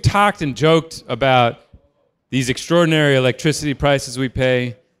 But we've talked and joked about these extraordinary electricity prices we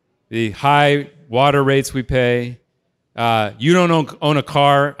pay, the high water rates we pay. You don't own a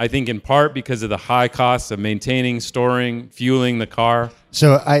car, I think in part because of the high costs of maintaining, storing, fueling the car.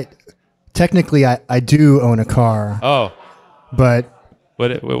 So technically I do own a car. Oh. But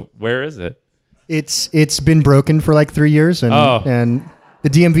where is it? It's been broken for like 3 years and the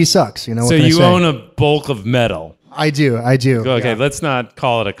DMV sucks, you know. So you own a bulk of metal. I do. Okay, yeah. Let's not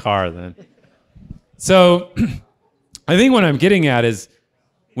call it a car then. So I think what I'm getting at is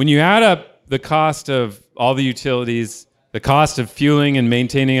when you add up the cost of all the utilities, the cost of fueling and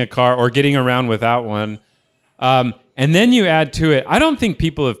maintaining a car or getting around without one, and then you add to it, I don't think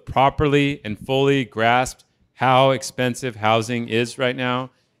people have properly and fully grasped how expensive housing is right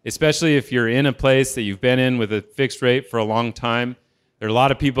now, especially if you're in a place that you've been in with a fixed rate for a long time. There are a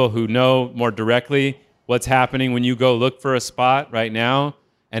lot of people who know more directly what's happening when you go look for a spot right now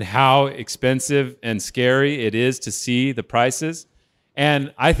and how expensive and scary it is to see the prices.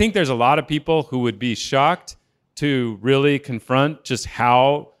 And I think there's a lot of people who would be shocked to really confront just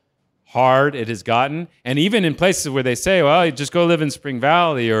how hard it has gotten. And even in places where they say, well, you just go live in Spring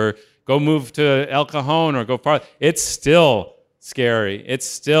Valley or go move to El Cajon or go far, it's still scary. It's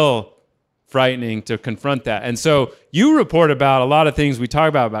still frightening to confront that. And so you report about a lot of things we talk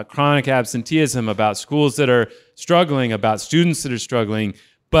about chronic absenteeism, about schools that are struggling, about students that are struggling,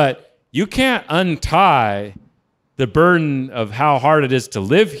 but you can't untie the burden of how hard it is to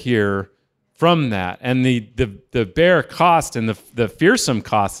live here from that and the bare cost and the fearsome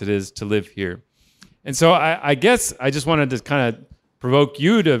cost it is to live here. And so I guess I just wanted to kind of provoke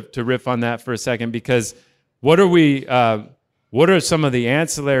you to riff on that for a second, because what are some of the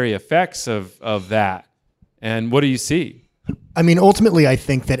ancillary effects of that? And what do you see? I mean, ultimately, I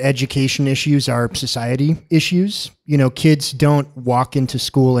think that education issues are society issues. You know, kids don't walk into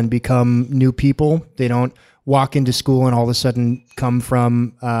school and become new people. They don't walk into school and all of a sudden come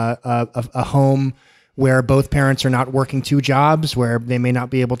from a home where both parents are not working two jobs, where they may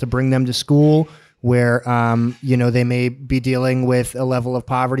not be able to bring them to school, where they may be dealing with a level of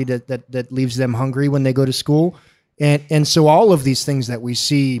poverty that leaves them hungry when they go to school. And so all of these things that we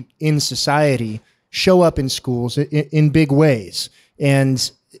see in society show up in schools in big ways.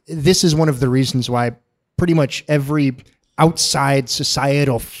 And this is one of the reasons why pretty much every outside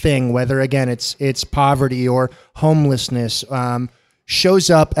societal thing, whether again it's poverty or homelessness, shows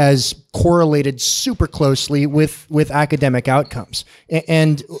up as correlated super closely with academic outcomes.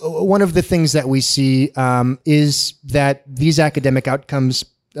 And one of the things that we see is that these academic outcomes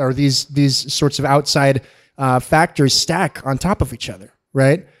or these sorts of outside factors stack on top of each other,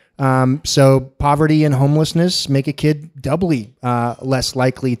 right? So poverty and homelessness make a kid doubly less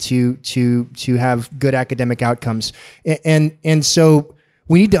likely to have good academic outcomes, and so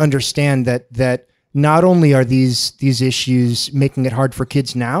we need to understand that not only are these issues making it hard for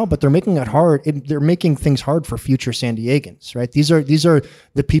kids now, but they're making things hard for future San Diegans, right? These are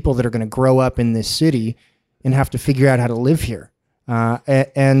the people that are going to grow up in this city and have to figure out how to live here,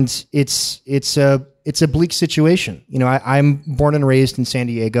 and it's a bleak situation. You know, I'm born and raised in San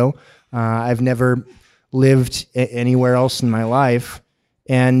Diego. I've never lived anywhere else in my life,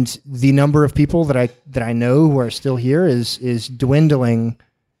 and the number of people that I know who are still here is dwindling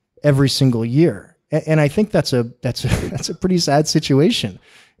every single year. And I think that's a pretty sad situation.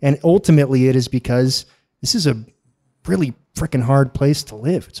 And ultimately it is because this is a really freaking hard place to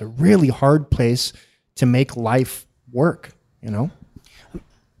live. It's a really hard place to make life work,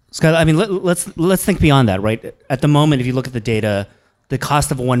 Scott, I mean, let's think beyond that, right? At the moment, if you look at the data, the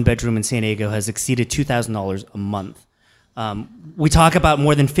cost of a one bedroom in San Diego has exceeded $2,000 a month. We talk about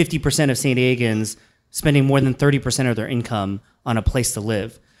more than 50% of San Diegans spending more than 30% of their income on a place to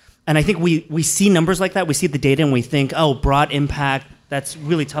live. And I think we see numbers like that. We see the data and we think, oh, broad impact, that's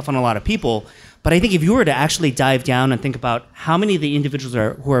really tough on a lot of people. But I think if you were to actually dive down and think about how many of the individuals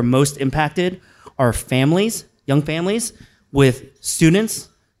who are most impacted are families, young families with students,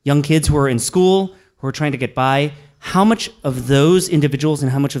 young kids who are in school, who are trying to get by, how much of those individuals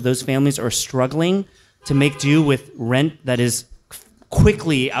and how much of those families are struggling to make do with rent that is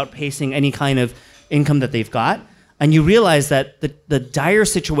quickly outpacing any kind of income that they've got. And you realize that the dire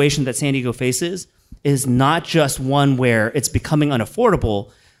situation that San Diego faces is not just one where it's becoming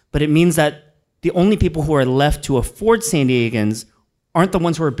unaffordable, but it means that the only people who are left to afford San Diegans aren't the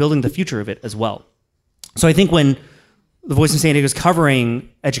ones who are building the future of it as well. So I think when the Voice of San Diego is covering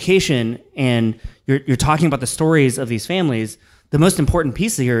education and you're talking about the stories of these families, the most important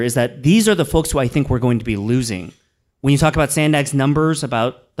piece here is that these are the folks who I think we're going to be losing. When you talk about Sandag's numbers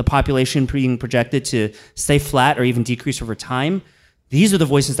about the population being projected to stay flat or even decrease over time, these are the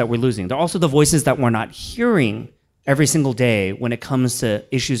voices that we're losing. They're also the voices that we're not hearing every single day when it comes to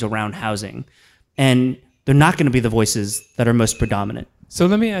issues around housing. And they're not going to be the voices that are most predominant. So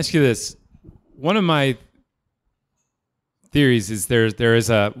let me ask you this. One of my theories is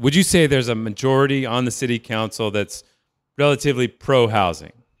would you say there's a majority on the city council that's relatively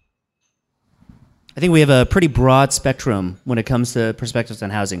pro-housing? I think we have a pretty broad spectrum when it comes to perspectives on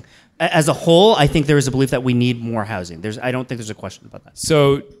housing. As a whole, I think there is a belief that we need more housing. I don't think there's a question about that.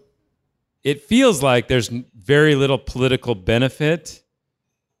 So it feels like there's very little political benefit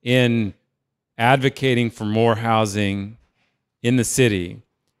in advocating for more housing in the city.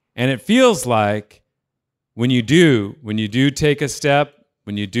 And it feels like when you do take a step,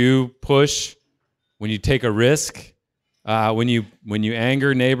 when you do push, when you take a risk, when you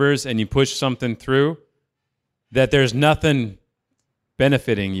anger neighbors and you push something through, that there's nothing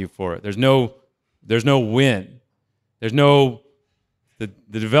benefiting you for it. There's no win. The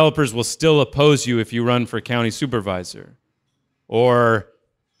developers will still oppose you if you run for county supervisor, or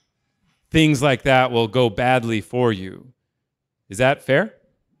things like that will go badly for you. Is that fair?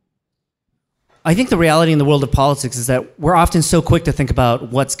 I think the reality in the world of politics is that we're often so quick to think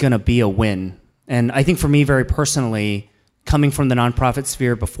about what's going to be a win. And I think for me, very personally, coming from the nonprofit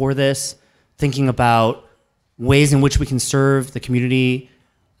sphere before this, thinking about ways in which we can serve the community,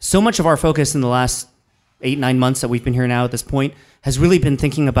 so much of our focus in the last 8-9 months that we've been here now at this point has really been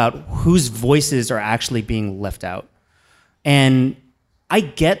thinking about whose voices are actually being left out. And I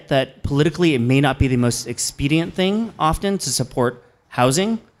get that politically it may not be the most expedient thing often to support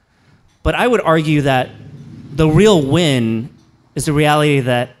housing, but I would argue that the real win is the reality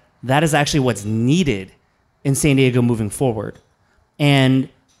that that is actually what's needed in San Diego moving forward. And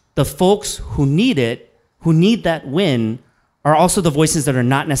the folks who need it, who need that win, are also the voices that are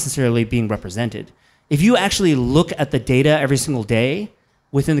not necessarily being represented. If you actually look at the data every single day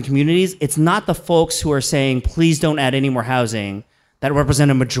within the communities, it's not the folks who are saying, please don't add any more housing, that represent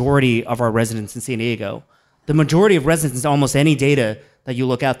a majority of our residents in San Diego. The majority of residents, almost any data that you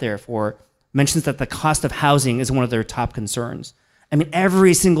look out there for, mentions that the cost of housing is one of their top concerns. I mean,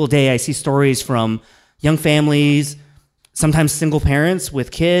 every single day I see stories from young families, sometimes single parents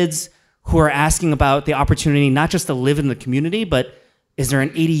with kids, who are asking about the opportunity not just to live in the community, but is there an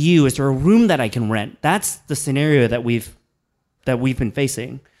ADU? Is there a room that I can rent? That's the scenario that we've been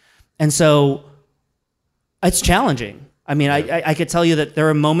facing. And so it's challenging. I mean, I could tell you that there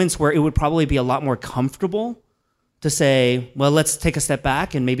are moments where it would probably be a lot more comfortable to say, well, let's take a step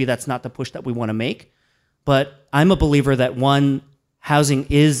back, and maybe that's not the push that we want to make. But I'm a believer that, one, housing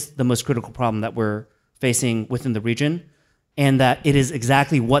is the most critical problem that we're facing within the region, and that it is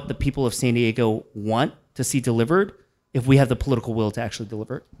exactly what the people of San Diego want to see delivered if we have the political will to actually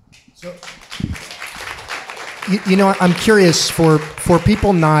deliver it. So, I'm curious, for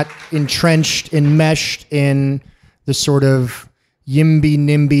people not entrenched, enmeshed in the sort of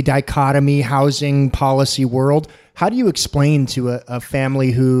YIMBY-NIMBY dichotomy housing policy world, how do you explain to a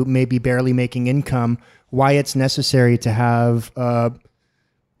family who may be barely making income why it's necessary to have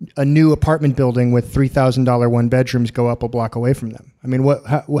a new apartment building with $3,000 one bedrooms go up a block away from them? I mean,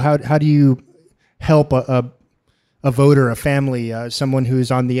 how do you help a voter, a family, someone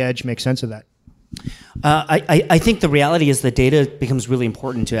who's on the edge make sense of that? I think the reality is the data becomes really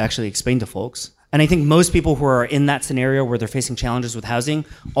important to actually explain to folks. And I think most people who are in that scenario where they're facing challenges with housing,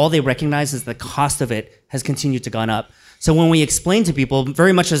 all they recognize is the cost of it has continued to gone up. So when we explain to people,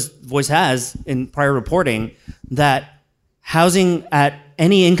 very much as Voice has in prior reporting, that housing at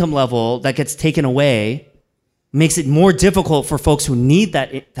any income level that gets taken away makes it more difficult for folks who need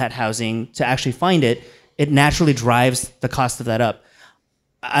that housing to actually find it, it naturally drives the cost of that up.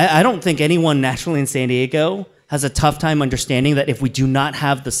 I don't think anyone naturally in San Diego has a tough time understanding that if we do not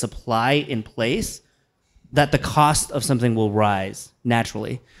have the supply in place, that the cost of something will rise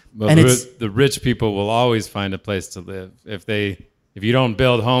naturally. Well, and the rich people will always find a place to live. If you don't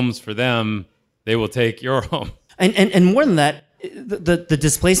build homes for them, they will take your home. And more than that, the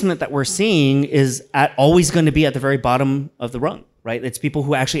displacement that we're seeing is always going to be at the very bottom of the rung, right? It's people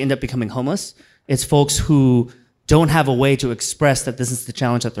who actually end up becoming homeless. It's folks who don't have a way to express that this is the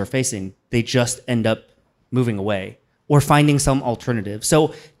challenge that they're facing. They just end up moving away or finding some alternative.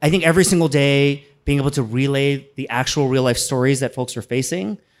 So I think every single day, being able to relay the actual real life stories that folks are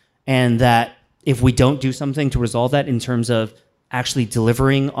facing, and that if we don't do something to resolve that in terms of actually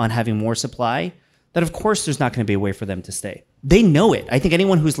delivering on having more supply, that of course there's not going to be a way for them to stay. They know it. I think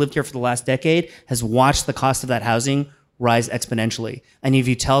anyone who's lived here for the last decade has watched the cost of that housing rise exponentially. And if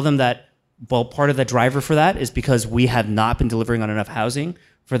you tell them that, well, part of the driver for that is because we have not been delivering on enough housing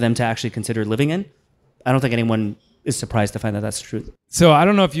for them to actually consider living in, I don't think anyone is surprised to find that that's the truth. So I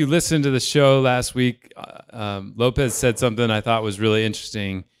don't know if you listened to the show last week. Lopez said something I thought was really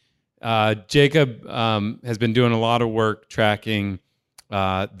interesting. Jacob has been doing a lot of work tracking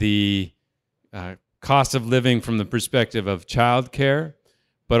the cost of living from the perspective of childcare,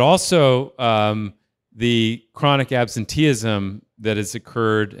 but also the chronic absenteeism that has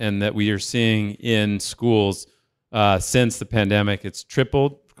occurred and that we are seeing in schools since the pandemic. It's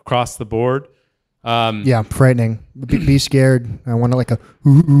tripled across the board. Yeah, frightening. Be scared. I want to like a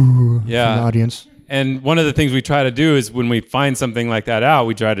ooh from the audience. And one of the things we try to do is when we find something like that out,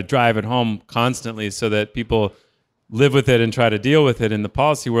 we try to drive it home constantly so that people live with it and try to deal with it in the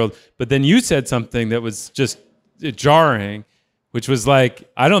policy world. But then you said something that was just jarring, which was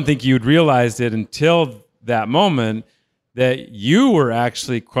like, I don't think you'd realized it until that moment that you were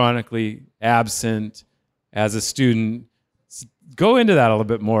actually chronically absent as a student. Go into that a little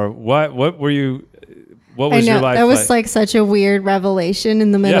bit more. What were you? What was your life like? That was like such a weird revelation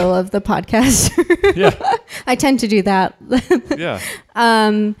in the middle of the podcast. Yeah. I tend to do that. Yeah.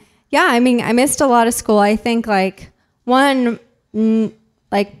 Yeah, I mean, I missed a lot of school. I think like both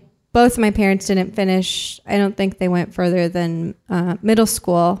my parents didn't finish. I don't think they went further than middle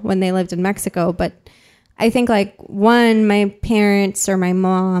school when they lived in Mexico. But I think like my parents or my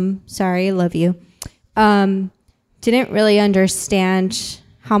mom, sorry, love you, didn't really understand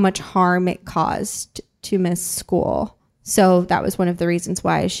how much harm it caused to miss school. So that was one of the reasons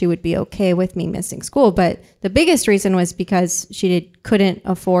why she would be okay with me missing school. But the biggest reason was because she couldn't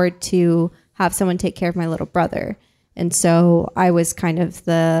afford to have someone take care of my little brother. And so I was kind of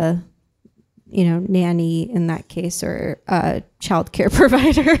the, nanny in that case, or child care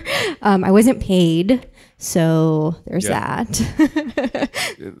provider. I wasn't paid. So there's that.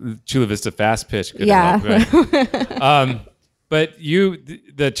 Chula Vista Fast Pitch. Yeah. Help, right? But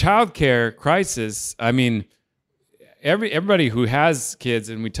the childcare crisis, I mean, everybody who has kids,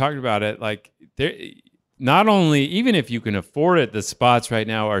 and we talked about it, like not only, even if you can afford it, the spots right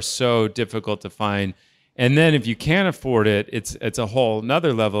now are so difficult to find. And then if you can't afford it, it's a whole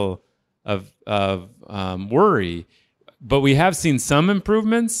nother level of worry. But we have seen some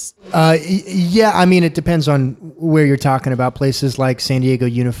improvements. Yeah, I mean, it depends on where you're talking about. Places like San Diego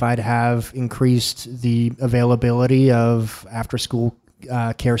Unified have increased the availability of after-school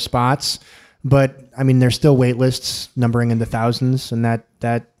care spots. But, I mean, there's still wait lists numbering in the thousands, and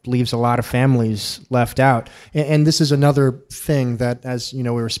that leaves a lot of families left out. And this is another thing that, as we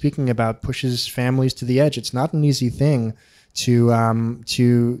were speaking about, pushes families to the edge. It's not an easy thing to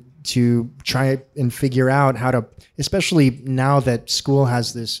try and figure out how to, especially now that school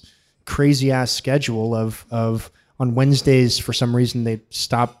has this crazy ass schedule of on Wednesdays, for some reason they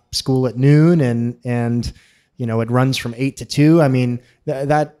stop school at noon and it runs from 8 to 2. I mean,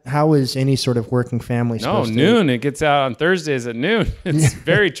 that how is any sort of working family supposed to? Noon. It gets out on Thursdays at noon. It's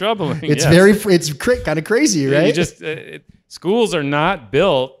very troubling. It's kind of crazy, right? Schools are not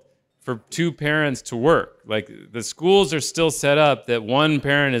built for two parents to work. Like the schools are still set up that one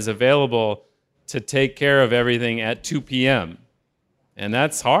parent is available to take care of everything at 2 p.m. And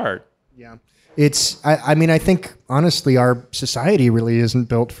that's hard. Yeah. I mean, I think honestly, our society really isn't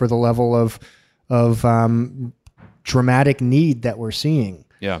built for the level of dramatic need that we're seeing.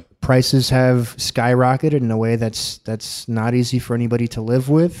 Yeah. prices have skyrocketed in a way that's not easy for anybody to live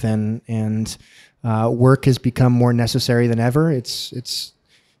with, and work has become more necessary than ever. It's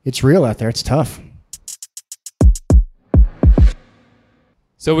real out there. It's tough.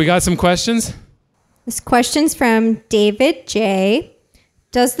 So we got some questions. This question's from David J.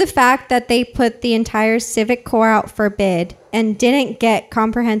 Does the fact that they put the entire Civic Corps out for bid and didn't get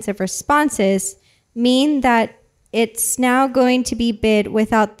comprehensive responses mean that it's now going to be bid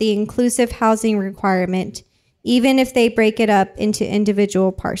without the inclusive housing requirement, even if they break it up into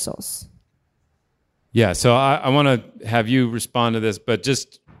individual parcels? Yeah, so I want to have you respond to this, but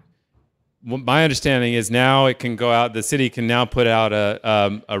just my understanding is now it can go out, the city can now put out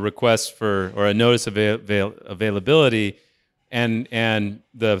a request for, or a notice of availability, and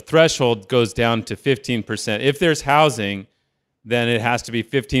the threshold goes down to 15%. If there's housing, then it has to be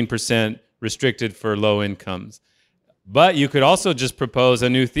 15% restricted for low incomes. But you could also just propose a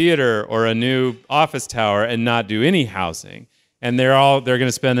new theater or a new office tower and not do any housing. And they're going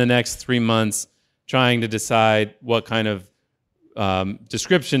to spend the next 3 months trying to decide what kind of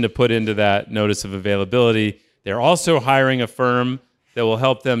description to put into that notice of availability. They're also hiring a firm that will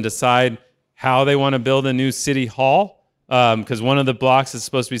help them decide how they want to build a new city hall, because one of the blocks is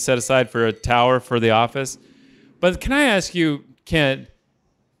supposed to be set aside for a tower for the office. But can I ask you, Kent,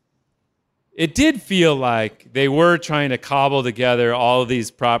 it did feel like they were trying to cobble together all of these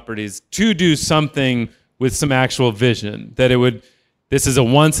properties to do something with some actual vision, that this is a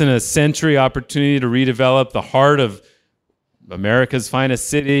once-in-a-century opportunity to redevelop the heart of America's finest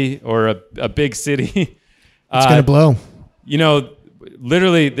city, or a big city. It's going to blow.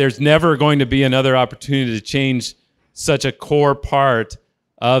 Literally, there's never going to be another opportunity to change such a core part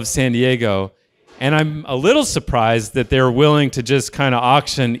of San Diego. And I'm a little surprised that they're willing to just kind of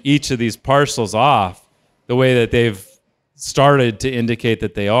auction each of these parcels off the way that they've started to indicate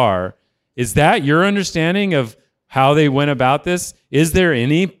that they are. Is that your understanding of how they went about this? Is there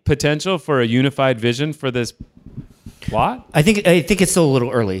any potential for a unified vision for this plot? I think it's still a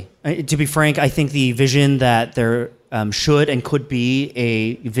little early. To be frank, I think the vision that there should and could be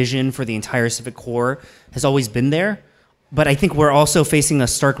a vision for the entire Civic Corps has always been there. But I think we're also facing a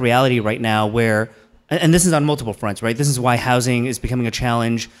stark reality right now where, and this is on multiple fronts, right? This is why housing is becoming a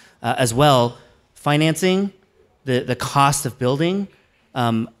challenge as well. Financing, the cost of building,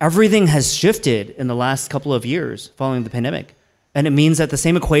 everything has shifted in the last couple of years following the pandemic. And it means that the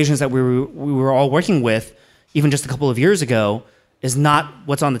same equations that we were all working with even just a couple of years ago is not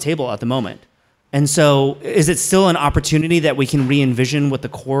what's on the table at the moment. And so is it still an opportunity that we can re-envision what the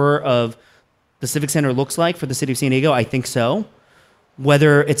core of the Civic Center looks like for the city of San Diego? I think so.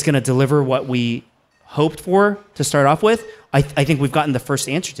 Whether it's going to deliver what we hoped for to start off with, I think we've gotten the first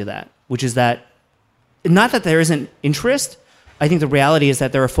answer to that, which is that, not that there isn't interest. I think the reality is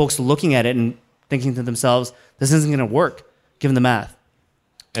that there are folks looking at it and thinking to themselves, this isn't going to work, given the math.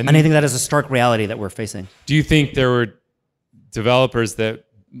 And I think that is a stark reality that we're facing. Do you think there were developers that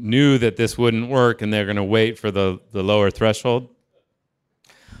knew that this wouldn't work and they're going to wait for the lower threshold?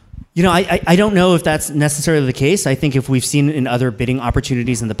 I don't know if that's necessarily the case. I think if we've seen in other bidding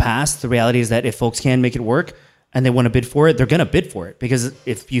opportunities in the past, the reality is that if folks can make it work and they want to bid for it, they're going to bid for it. Because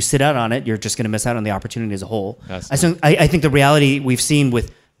if you sit out on it, you're just going to miss out on the opportunity as a whole. I think the reality we've seen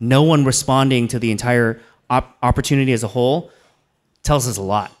with no one responding to the entire opportunity as a whole tells us a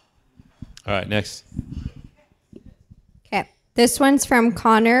lot. All right, next. Okay. This one's from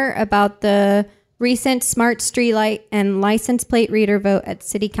Connor about the recent smart streetlight and license plate reader vote at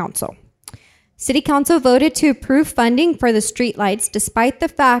City Council. City Council voted to approve funding for the streetlights despite the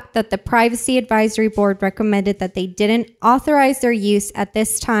fact that the Privacy Advisory Board recommended that they didn't authorize their use at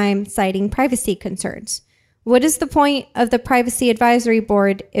this time, citing privacy concerns. What is the point of the Privacy Advisory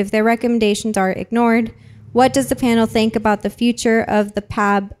Board if their recommendations are ignored? What does the panel think about the future of the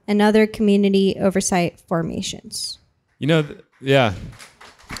PAB and other community oversight formations? Yeah,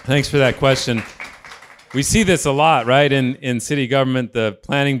 thanks for that question. We see this a lot, right? In city government, the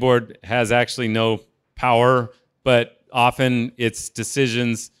planning board has actually no power, but often its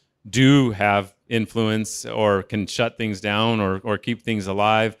decisions do have influence or can shut things down or keep things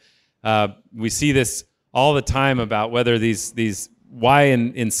alive. We see this all the time about whether why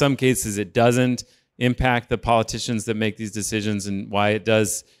in some cases it doesn't impact the politicians that make these decisions, and why it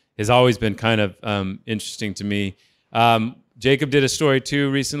does has always been kind of interesting to me. Jacob did a story too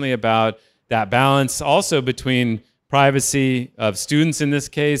recently about that balance also between privacy of students in this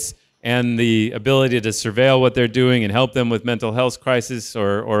case and the ability to surveil what they're doing and help them with mental health crisis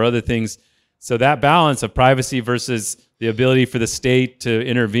or other things. So that balance of privacy versus the ability for the state to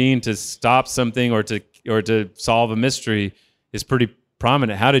intervene to stop something or to solve a mystery is pretty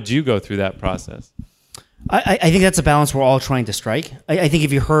prominent. How did you go through that process? I think that's a balance we're all trying to strike. I think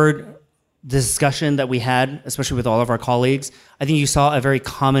if you heard the discussion that we had, especially with all of our colleagues, I think you saw a very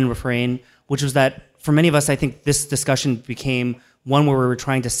common refrain, which was that for many of us, I think this discussion became one where we were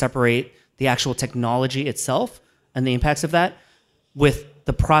trying to separate the actual technology itself and the impacts of that with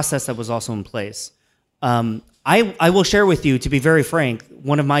the process that was also in place. I will share with you, to be very frank,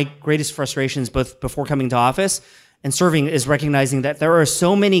 one of my greatest frustrations both before coming to office and serving is recognizing that there are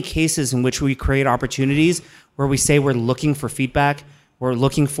so many cases in which we create opportunities where we say we're looking for feedback, we're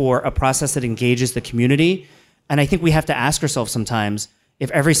looking for a process that engages the community. And I think we have to ask ourselves sometimes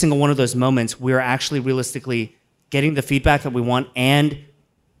if every single one of those moments we are actually realistically getting the feedback that we want and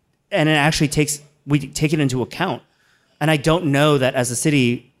it actually we take it into account. And I don't know that as a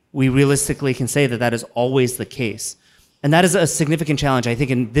city, we realistically can say that that is always the case. And that is a significant challenge. I think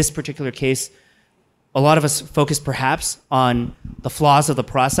in this particular case, a lot of us focus perhaps on the flaws of the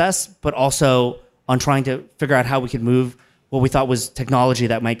process, but also on trying to figure out how we could move what we thought was technology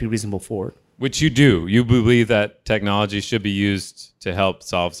that might be reasonable forward. Which you do. You believe that technology should be used to help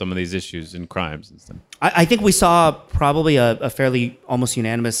solve some of these issues and crimes and stuff. I think we saw probably a fairly almost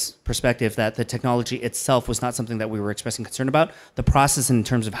unanimous perspective that the technology itself was not something that we were expressing concern about. The process in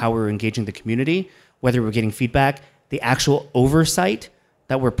terms of how we were engaging the community, whether we were getting feedback, the actual oversight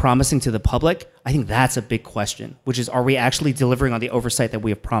that we're promising to the public, I think that's a big question, which is, are we actually delivering on the oversight that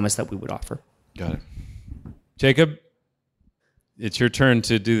we have promised that we would offer? Got it. Jacob, it's your turn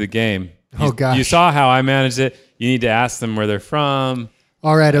to do the game. Oh, gosh. You saw how I managed it. You need to ask them where they're from.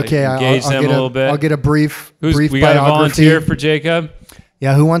 All right, okay. Engage them a little bit. I'll get a brief We biography. got a volunteer for Jacob.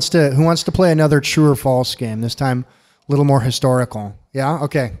 Yeah, who wants to play another true or false game? This time a little more historical. Yeah?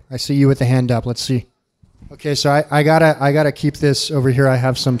 Okay. I see you with the hand up. Let's see. Okay, so I gotta keep this over here. I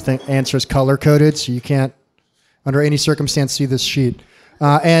have some answers color coded, so you can't, under any circumstance, see this sheet.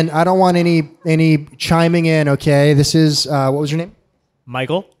 And I don't want any chiming in. Okay, this is what was your name?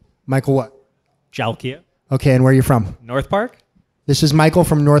 Michael. Michael what? Jalkia. Okay, and where are you from? North Park. This is Michael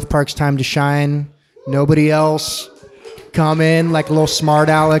from North Park's Time to Shine. Nobody else. Come in like a little smart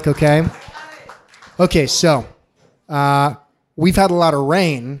aleck. Okay. Okay, so. We've had a lot of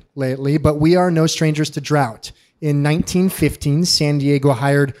rain lately, but we are no strangers to drought. In 1915, San Diego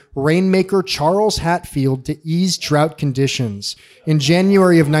hired rainmaker Charles Hatfield to ease drought conditions. In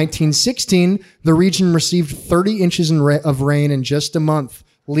January of 1916, the region received 30 inches of rain in just a month,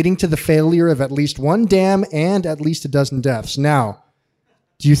 leading to the failure of at least one dam and at least a dozen deaths. Now,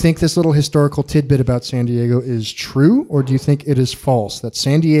 do you think this little historical tidbit about San Diego is true, or do you think it is false, that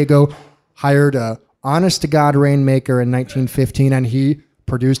San Diego hired a honest-to-God rainmaker in 1915, and he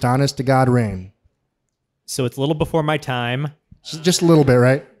produced honest-to-God rain? So it's a little before my time. Just a little bit,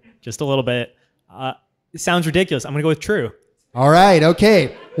 right? Just a little bit. It sounds ridiculous. I'm going to go with true. All right,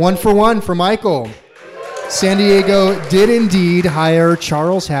 okay. 1 for 1 for Michael. San Diego did indeed hire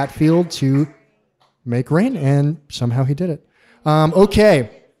Charles Hatfield to make rain, and somehow he did it.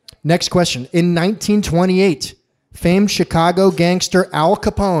 Okay, next question. In 1928, famed Chicago gangster Al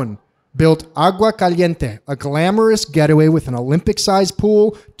Capone built Agua Caliente, a glamorous getaway with an Olympic-sized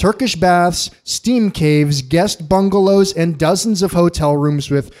pool, Turkish baths, steam caves, guest bungalows, and dozens of hotel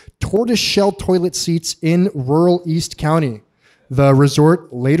rooms with tortoise-shell toilet seats in rural East County. The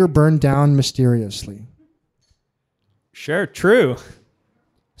resort later burned down mysteriously. Sure, true.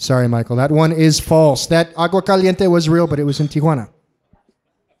 Sorry, Michael. That one is false. That Agua Caliente was real, but it was in Tijuana.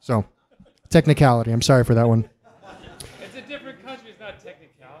 So, technicality. I'm sorry for that one. It's a different country. It's not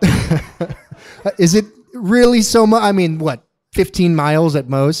technicality. Is it really so much? I mean, what, 15 miles at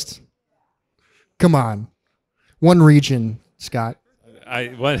most? Come on. One region, Scott.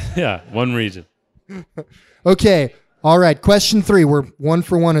 One region. Okay. All right. Question 3. We're 1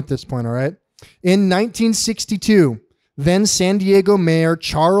 for 1 at this point, all right? In 1962, then San Diego Mayor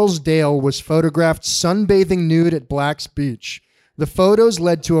Charles Dale was photographed sunbathing nude at Black's Beach. The photos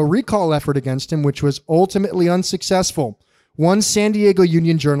led to a recall effort against him, which was ultimately unsuccessful. One San Diego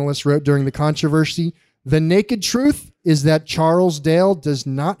Union journalist wrote during the controversy, "The naked truth is that Charles Dale does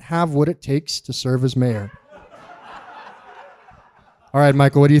not have what it takes to serve as mayor." All right,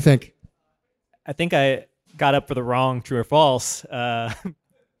 Michael, what do you think? I think I got up for the wrong true or false.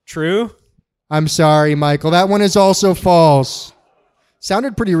 True? I'm sorry, Michael. That one is also false.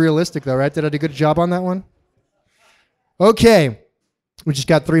 Sounded pretty realistic, though, right? Did I do a good job on that one? Okay. We just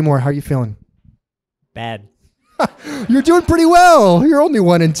got 3 more. How are you feeling? Bad. You're doing pretty well. You're only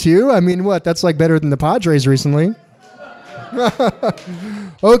 1 and 2. I mean, what? That's like better than the Padres recently.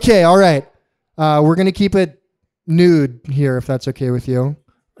 Okay, all right. We're going to keep it nude here, if that's okay with you.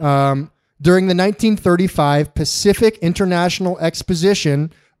 During the 1935 Pacific International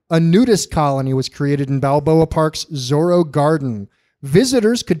Exposition, a nudist colony was created in Balboa Park's Zorro Garden.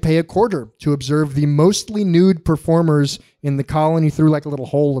 Visitors could pay a quarter to observe the mostly nude performers in the colony through like a little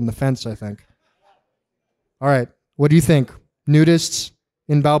hole in the fence, I think. All right, what do you think? Nudists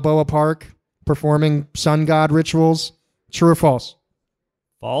in Balboa Park performing sun god rituals? True or false?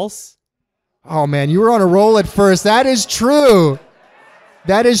 False? Oh man, you were on a roll at first. That is true.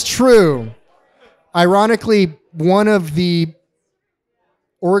 That is true. Ironically, one of the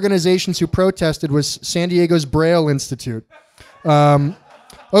organizations who protested was San Diego's Braille Institute.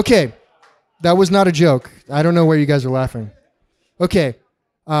 Okay, that was not a joke. I don't know where you guys are laughing. Okay,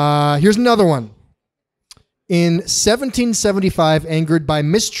 here's another one. In 1775, angered by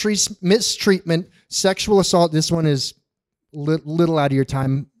mistreatment, sexual assault, this one is little out of your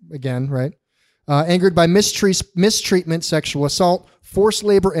time again, right? Angered by mistreatment, sexual assault, forced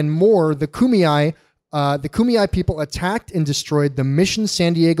labor, and more, the Kumeyaay people attacked and destroyed the Mission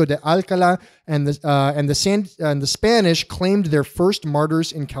San Diego de Alcala, and the Spanish claimed their first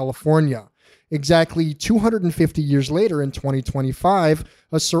martyrs in California. Exactly 250 years later, in 2025,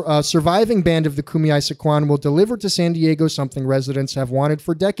 a surviving band of the Kumeyaay Sequan will deliver to San Diego something residents have wanted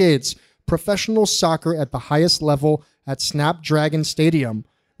for decades: professional soccer at the highest level at Snapdragon Stadium,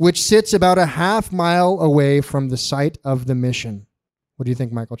 which sits about a half-mile away from the site of the mission. What do you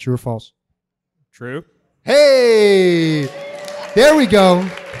think, Michael? True or false? True. Hey! There we go.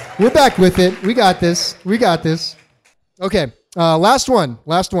 We're back with it. We got this. We got this. Okay, last one.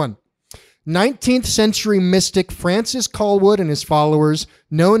 19th century mystic Francis Colwood and his followers,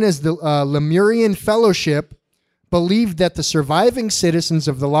 known as the Lemurian Fellowship, believed that the surviving citizens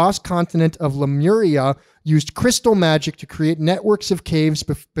of the lost continent of Lemuria used crystal magic to create networks of caves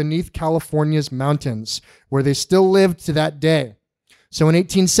beneath California's mountains, where they still lived to that day. So in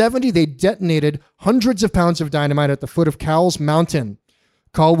 1870, they detonated hundreds of pounds of dynamite at the foot of Cowles Mountain.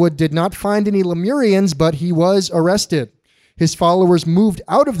 Colwood did not find any Lemurians, but he was arrested. His followers moved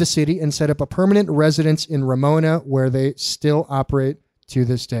out of the city and set up a permanent residence in Ramona, where they still operate to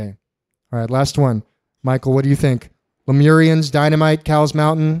this day. All right, last one. Michael, what do you think? Lemurians, dynamite, Cowles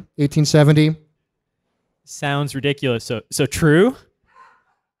Mountain, 1870? Sounds ridiculous. So true?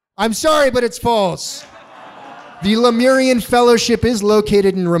 I'm sorry, but it's false. The Lemurian Fellowship is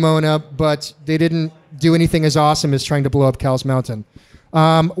located in Ramona, but they didn't do anything as awesome as trying to blow up Cowles Mountain.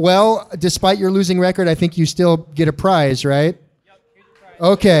 Well, despite your losing record, I think you still get a prize, right?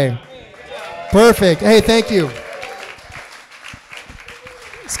 Okay. Perfect. Hey, thank you.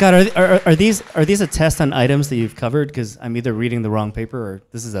 Scott, are these a test on items that you've covered? Because I'm either reading the wrong paper or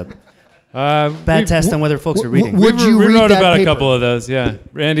this is a bad test on whether folks are reading. We wrote about a couple of those, yeah.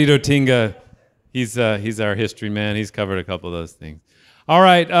 Randy Dotinga, he's our history man. He's covered a couple of those things. All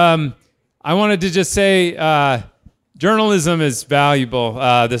right. I wanted to just say journalism is valuable.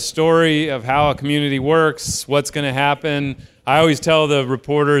 The story of how a community works, what's going to happen. I always tell the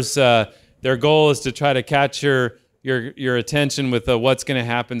reporters their goal is to try to catch your attention with a what's going to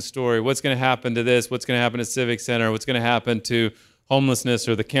happen story. What's going to happen to this? What's going to happen to Civic Center? What's going to happen to homelessness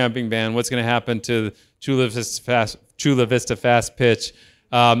or the camping ban? What's going to happen to Chula Vista Fast Pitch?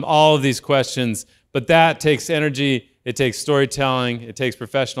 All of these questions. But that takes energy. It takes storytelling. It takes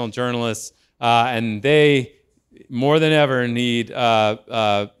professional journalists. And they, more than ever, need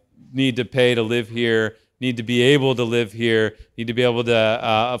to pay to live here, need to be able to live here, need to be able to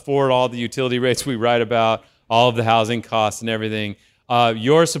afford all the utility rates we write about, all of the housing costs and everything.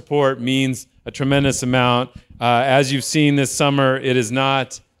 Your support means a tremendous amount. As you've seen this summer, it is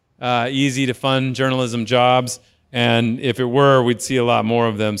not easy to fund journalism jobs, and if it were, we'd see a lot more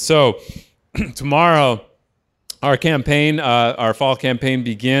of them. So tomorrow, our campaign, our fall campaign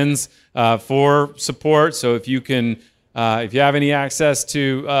begins for support. So if you have any access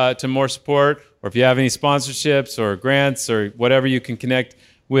to more support, or if you have any sponsorships or grants or whatever you can connect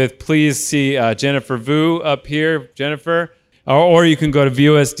with, please see Jennifer Vu up here, Jennifer, or you can go to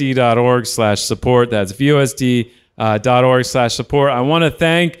VOSD.org/support. That's VOSD.org/support. I want to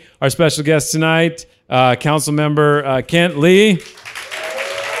thank our special guest tonight, Councilmember Kent Lee.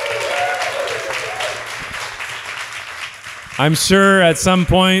 I'm sure at some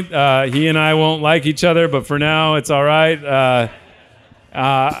point he and I won't like each other, but for now it's all right.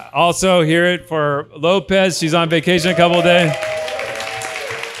 Also, hear it for Lopez. She's on vacation a couple of days.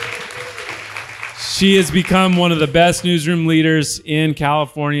 She has become one of the best newsroom leaders in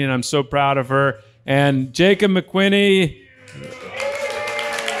California, and I'm so proud of her. And Jacob McQuinney,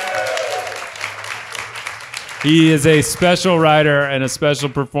 he is a special writer and a special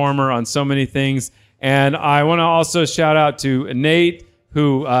performer on so many things. And I want to also shout out to Nate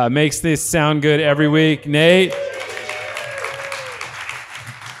who makes this sound good every week. Nate.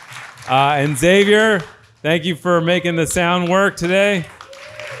 And Xavier, thank you for making the sound work today.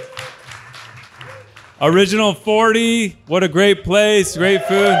 Original 40, what a great place, great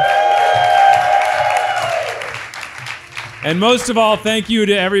food. And most of all, thank you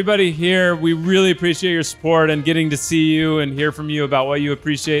to everybody here. We really appreciate your support and getting to see you and hear from you about what you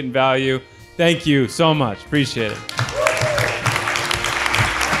appreciate and value. Thank you so much. Appreciate it.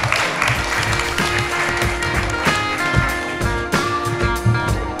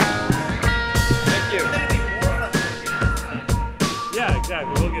 Thank you. Yeah,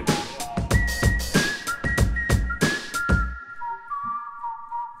 exactly. We'll get